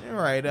 All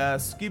right,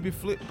 skibby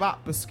flip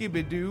bop a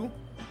skibby doo.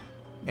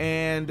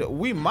 And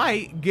we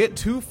might get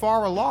too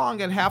far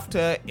along and have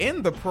to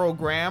end the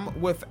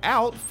program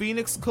without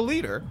Phoenix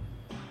Calida.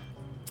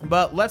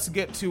 But let's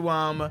get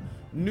to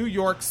New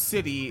York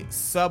City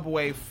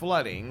subway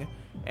flooding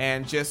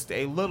and just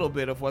a little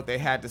bit of what they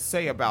had to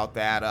say about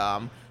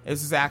that.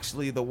 This is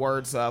actually the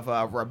words of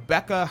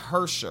Rebecca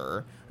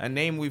Hersher, a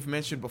name we've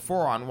mentioned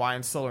before on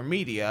Wine Cellar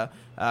Media.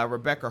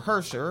 Rebecca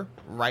Hersher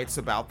writes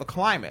about the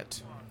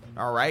climate.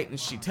 All right, and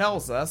she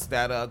tells us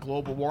that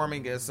global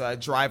warming is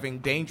driving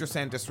dangerous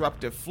and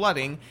disruptive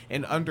flooding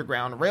in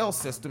underground rail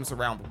systems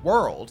around the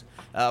world.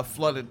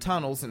 Flooded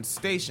tunnels and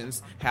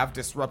stations have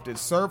disrupted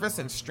service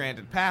and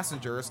stranded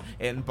passengers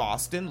in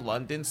Boston,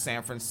 London,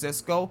 San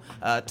Francisco,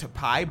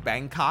 Taipei,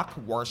 Bangkok,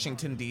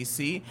 Washington,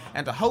 D.C.,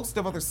 and a host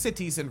of other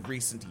cities in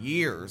recent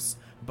years.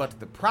 But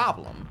the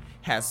problem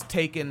has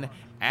taken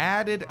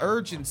added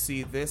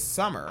urgency this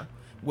summer,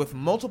 with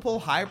multiple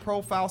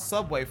high-profile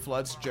subway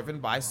floods driven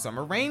by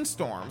summer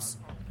rainstorms.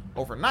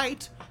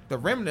 Overnight, the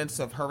remnants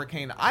of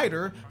Hurricane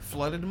Ida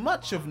flooded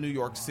much of New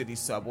York City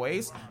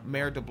subways.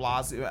 Mayor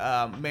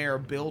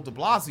Bill de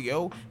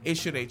Blasio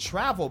issued a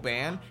travel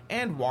ban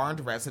and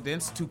warned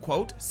residents to,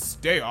 quote,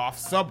 stay off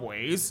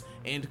subways,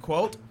 end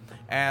quote,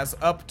 as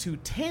up to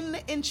 10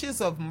 inches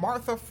of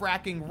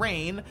Martha-fracking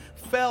rain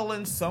fell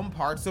in some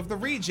parts of the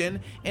region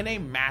in a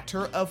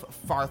matter of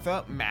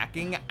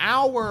Fartha-macking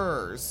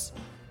hours.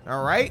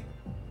 All right?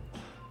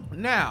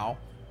 Now,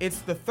 it's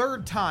the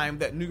third time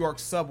that New York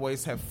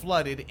subways have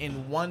flooded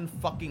in one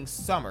fucking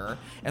summer,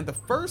 and the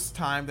first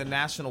time the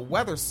National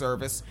Weather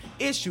Service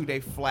issued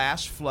a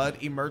flash flood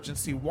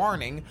emergency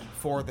warning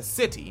for the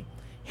city.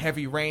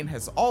 Heavy rain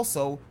has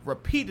also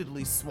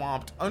repeatedly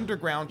swamped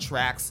underground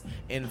tracks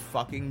in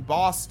fucking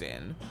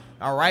Boston.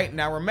 All right?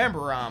 Now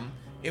remember,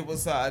 it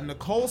was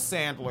Nicole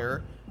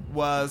Sandler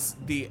was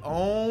the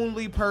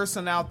only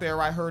person out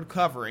there I heard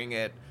covering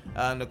it.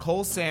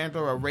 Nicole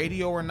Sandler of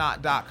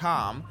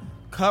RadioOrNot.com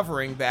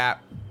covering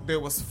that there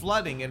was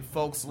flooding in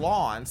folks'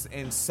 lawns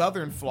in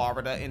southern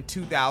Florida in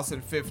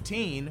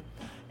 2015,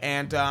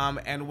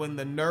 And when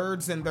the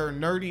nerds and their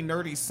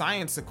nerdy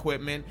science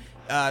equipment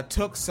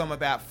took some of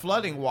that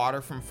flooding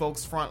water from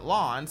folks' front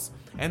lawns,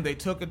 and they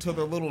took it to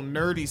their little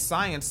nerdy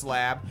science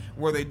lab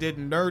where they did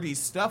nerdy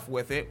stuff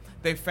with it,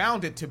 they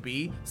found it to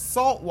be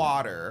salt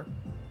water.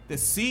 The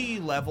sea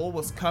level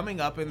was coming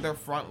up in their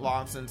front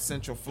lawns in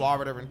Central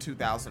Florida in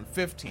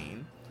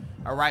 2015.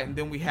 All right, and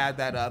then we had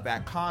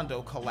that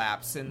condo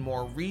collapse in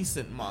more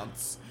recent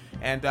months.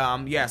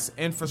 And yes,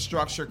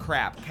 infrastructure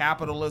crap,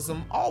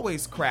 capitalism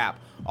always crap.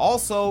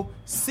 Also,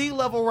 sea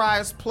level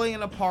rise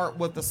playing a part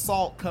with the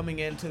salt coming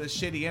into the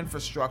shitty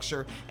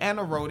infrastructure and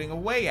eroding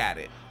away at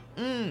it.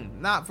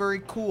 Not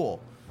very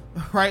cool,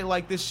 right?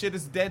 Like, this shit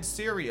is dead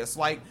serious.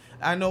 Like,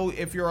 I know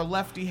if you're a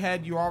lefty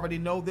head, you already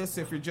know this.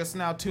 If you're just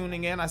now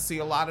tuning in, I see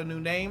a lot of new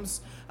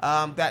names.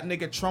 That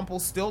nigga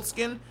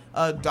Trumpelstiltskin,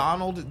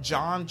 Donald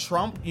John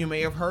Trump, you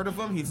may have heard of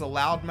him. He's a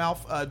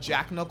loudmouth,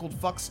 jack-knuckled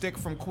fuckstick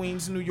from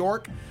Queens, New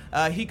York.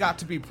 He got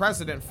to be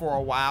president for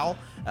a while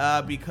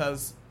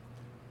because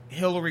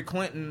Hillary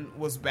Clinton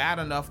was bad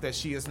enough that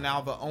she is now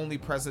the only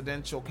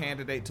presidential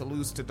candidate to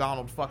lose to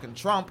Donald fucking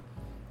Trump.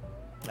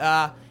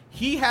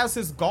 He has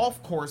his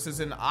golf courses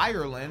in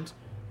Ireland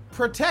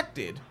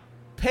protected,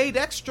 paid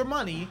extra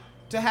money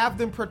to have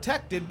them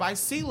protected by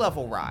sea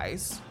level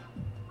rise.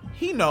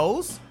 He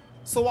knows.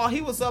 So while he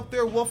was up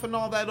there woofing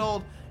all that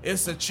old,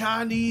 it's a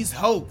Chinese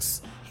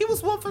hoax, he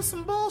was woofing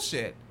some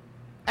bullshit.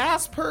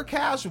 As per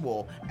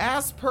casual,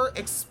 as per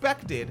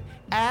expected,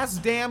 as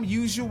damn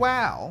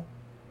usual.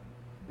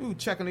 Ooh,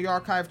 checking the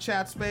archive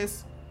chat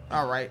space.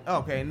 Alright,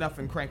 okay,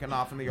 nothing cranking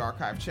off in the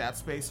archive chat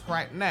space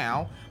right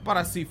now, but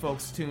I see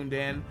folks tuned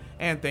in,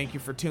 and thank you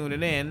for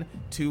tuning in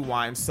to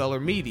Wine Cellar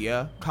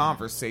Media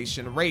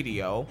Conversation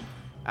Radio.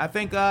 I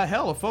think,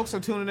 hell, if folks are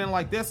tuning in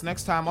like this,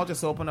 next time I'll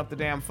just open up the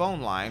damn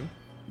phone line.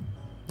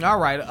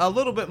 Alright, a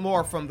little bit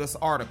more from this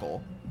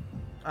article.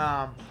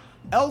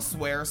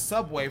 Elsewhere,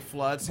 subway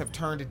floods have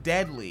turned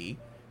deadly.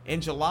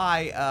 In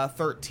July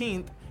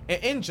 13th,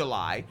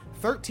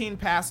 13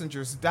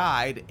 passengers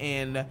died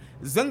in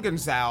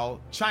Zhengzhou,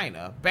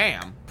 China.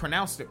 Bam,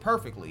 pronounced it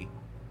perfectly.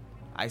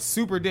 I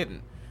super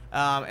didn't.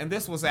 And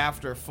this was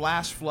after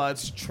flash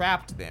floods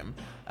trapped them.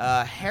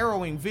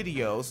 Harrowing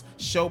videos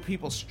show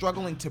people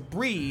struggling to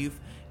breathe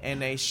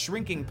in a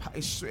shrinking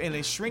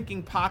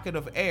pocket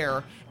of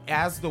air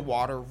as the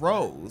water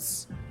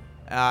rose.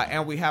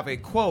 And we have a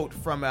quote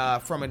from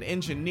an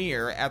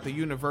engineer at the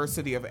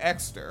University of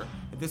Exeter.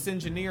 This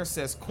engineer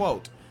says,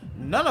 quote,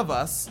 "None of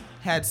us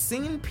had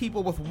seen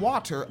people with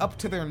water up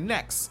to their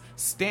necks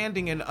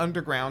standing in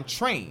underground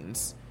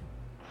trains."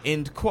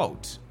 End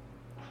quote.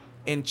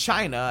 In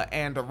China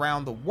and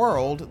around the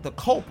world, the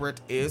culprit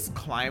is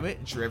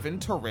climate-driven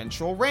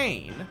torrential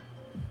rain.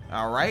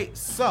 Alright,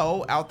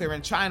 so out there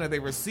in China, they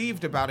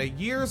received about a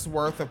year's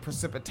worth of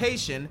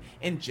precipitation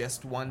in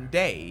just one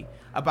day.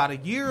 About a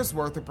year's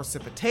worth of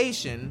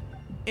precipitation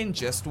in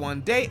just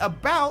one day.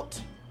 About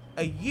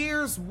a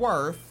year's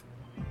worth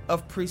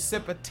of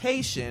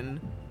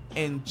precipitation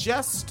in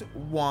just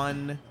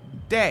one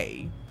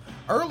day.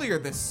 Earlier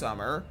this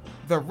summer,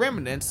 the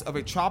remnants of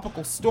a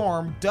tropical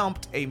storm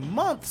dumped a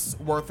month's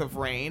worth of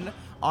rain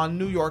on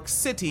New York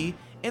City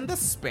in the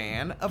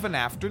span of an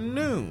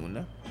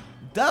afternoon.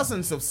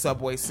 Dozens of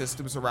subway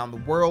systems around the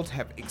world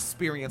have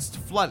experienced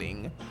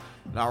flooding.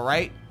 All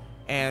right,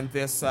 and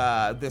this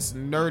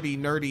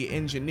nerdy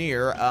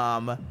engineer,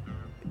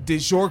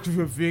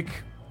 Djordjevic.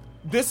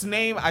 This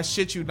name, I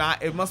shit you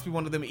not, it must be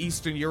one of them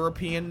Eastern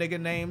European nigga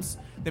names.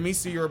 Them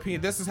Eastern European,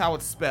 this is how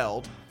it's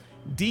spelled.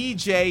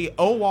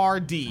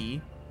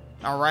 D-J-O-R-D,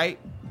 alright?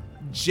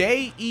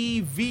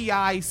 J-E-V-I-C.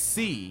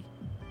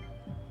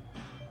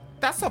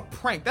 That's a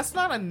prank. That's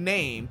not a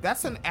name.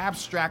 That's an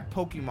abstract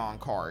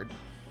Pokemon card.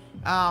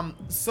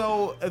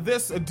 So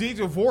this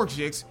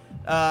Djordjevic,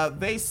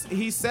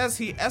 he says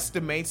he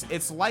estimates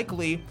it's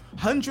likely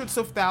hundreds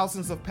of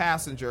thousands of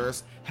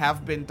passengers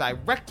have been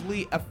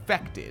directly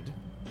affected.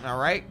 All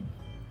right.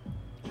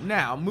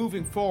 Now,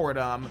 moving forward,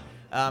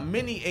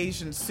 many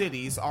Asian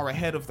cities are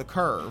ahead of the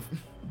curve.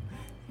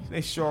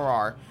 They sure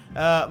are.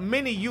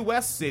 Many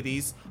U.S.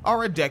 cities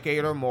are a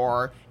decade or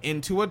more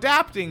into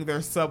adapting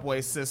their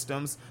subway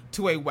systems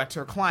to a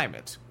wetter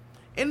climate.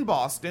 In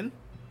Boston,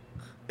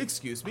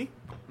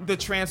 the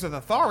Transit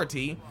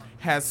Authority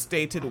has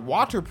started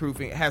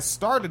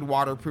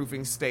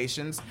waterproofing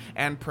stations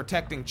and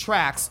protecting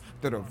tracks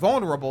that are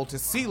vulnerable to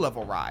sea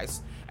level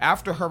rise.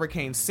 After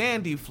Hurricane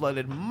Sandy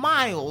flooded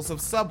miles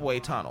of subway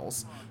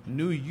tunnels,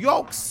 New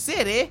York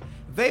City,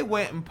 they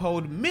went and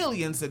poured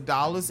millions of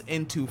dollars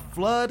into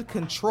flood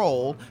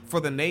control for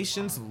the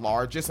nation's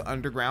largest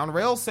underground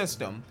rail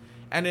system.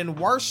 And in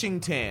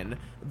Washington,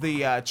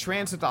 the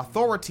Transit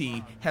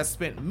Authority has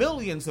spent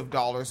millions of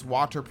dollars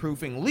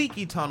waterproofing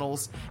leaky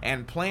tunnels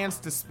and plans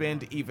to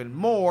spend even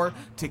more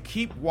to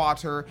keep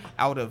water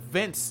out of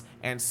vents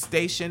and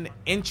station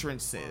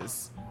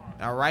entrances.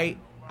 All right?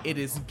 It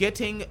is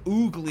getting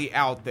oogly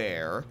out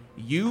there.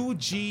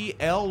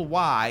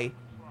 U-G-L-Y.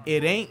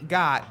 It ain't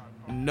got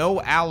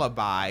no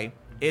alibi.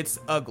 It's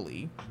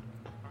ugly.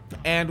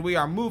 And we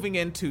are moving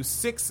into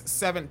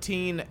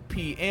 6:17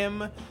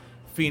 p.m.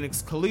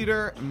 Phoenix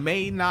Calida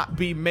may not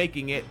be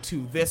making it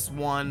to this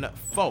one,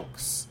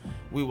 folks.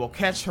 We will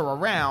catch her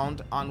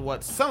around on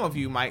what some of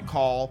you might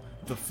call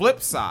the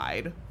flip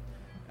side.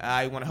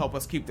 You want to help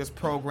us keep this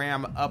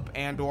program up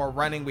and or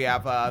running. We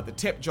have the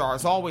tip jar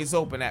is always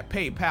open at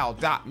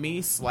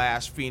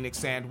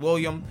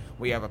paypal.me/PhoenixandWilliam.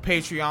 We have a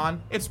Patreon.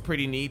 It's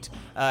pretty neat.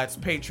 It's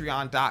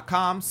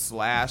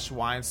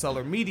patreon.com/Wine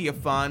Cellar Media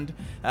Fund.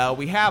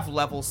 We have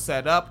levels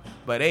set up,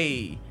 but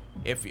hey,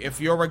 if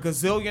you're a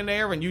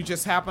gazillionaire and you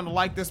just happen to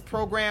like this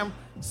program,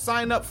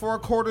 sign up for a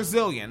quarter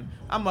zillion.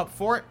 I'm up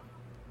for it.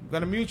 I'm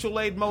going to mutual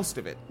aid most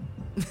of it.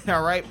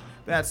 All right.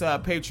 That's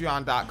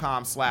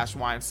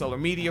patreon.com/Wine Cellar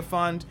Media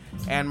Fund.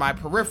 And my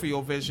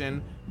peripheral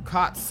vision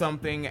caught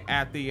something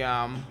at the,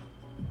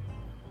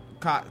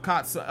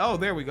 oh,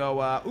 there we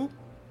go.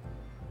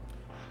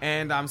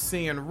 And I'm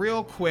seeing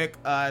real quick,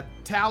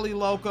 Tally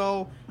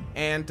Loco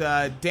and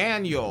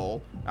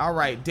Daniel. All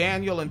right,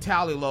 Daniel and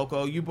Tally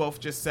Loco, you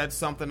both just said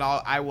something.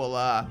 I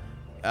will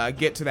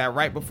get to that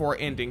right before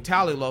ending.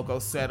 Tally Loco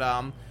said,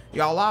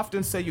 y'all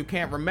often say you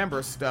can't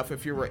remember stuff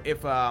if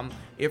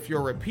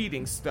you're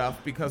repeating stuff,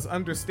 because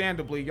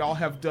understandably y'all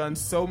have done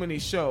so many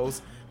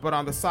shows, but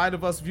on the side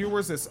of us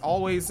viewers, it's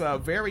always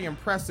very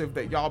impressive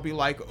that y'all be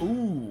like,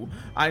 ooh,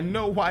 I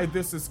know why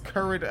this is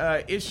current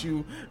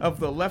issue of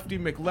the Lefty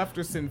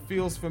McLefterson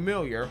feels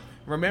familiar.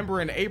 Remember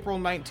in April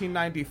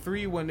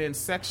 1993 when in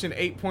section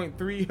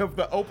 8.3 of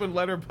the open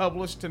letter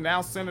published to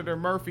now Senator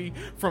Murphy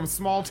from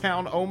small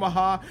town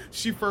Omaha,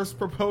 she first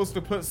proposed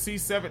to put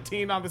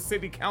C-17 on the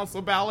city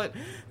council ballot?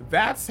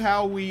 That's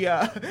how we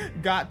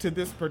got to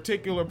this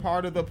particular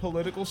part of the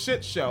political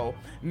shit show.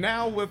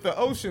 Now with the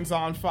oceans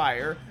on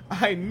fire,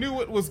 I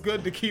knew it was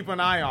good to keep an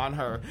eye on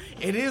her.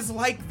 It is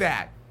like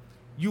that.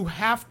 You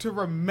have to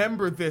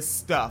remember this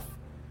stuff.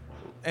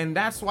 And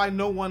that's why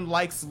no one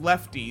likes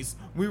lefties.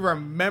 We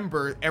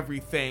remember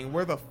everything.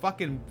 We're the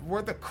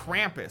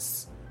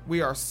Krampus.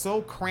 We are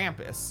so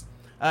Krampus.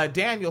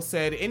 Daniel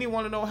said,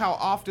 anyone to know how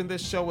often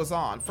this show is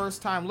on?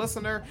 First time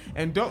listener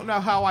and don't know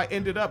how I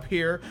ended up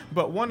here,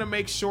 but want to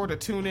make sure to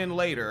tune in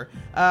later.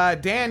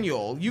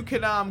 Daniel, you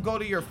can go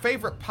to your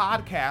favorite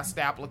podcast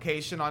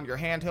application on your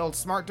handheld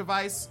smart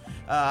device,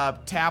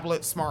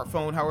 tablet,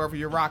 smartphone, however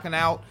you're rocking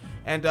out,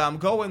 and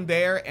go in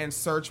there and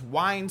search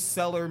Wine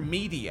Cellar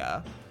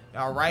Media.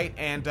 All right,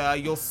 and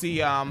you'll see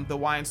the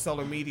Wine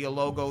Cellar Media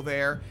logo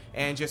there,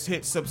 and just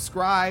hit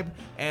subscribe,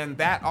 and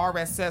that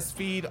RSS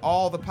feed,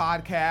 all the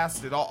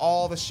podcasts,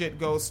 all the shit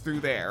goes through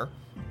there.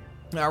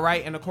 All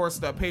right, and of course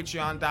the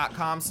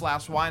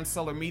patreon.com/Wine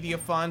Cellar Media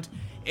Fund.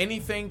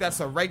 Anything that's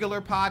a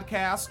regular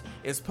podcast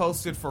is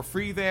posted for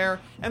free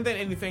there, and then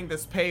anything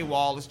that's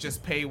paywalled is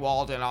just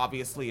paywalled, and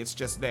obviously it's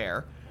just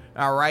there.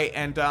 All right,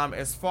 and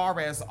as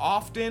far as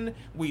often,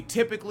 we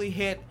typically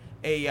hit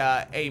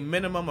a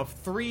minimum of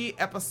 3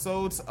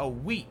 episodes a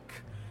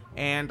week,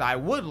 and I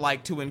would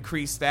like to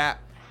increase that,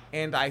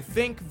 and I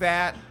think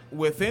that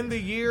within the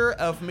year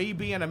of me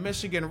being a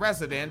Michigan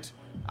resident,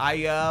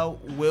 I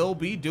will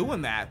be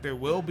doing that. There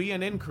will be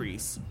an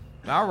increase.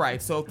 All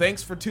right, so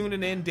thanks for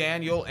tuning in,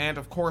 Daniel, and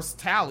of course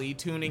Tally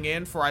tuning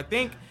in for I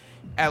think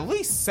at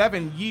least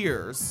 7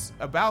 years,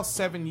 about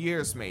 7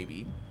 years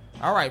maybe.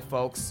 All right,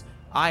 folks,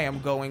 I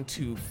am going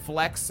to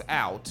flex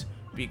out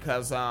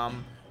because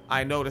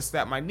I noticed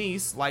that my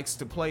niece likes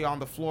to play on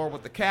the floor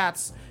with the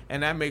cats,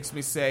 and that makes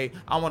me say,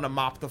 I want to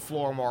mop the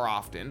floor more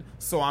often,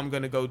 so I'm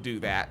going to go do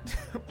that.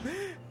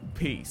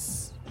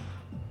 Peace.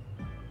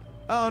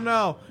 Oh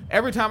no,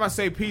 every time I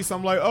say peace,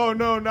 I'm like, oh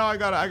no, now I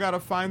gotta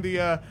find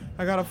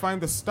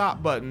the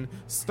stop button.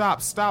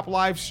 Stop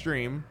live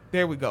stream.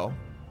 There we go.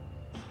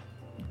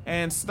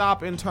 And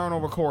stop internal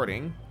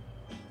recording.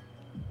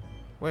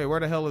 Wait, where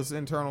the hell is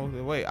internal?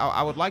 Wait,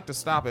 I would like to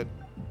stop it.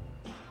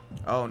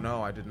 Oh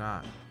no, I did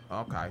not.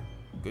 Okay,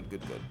 good.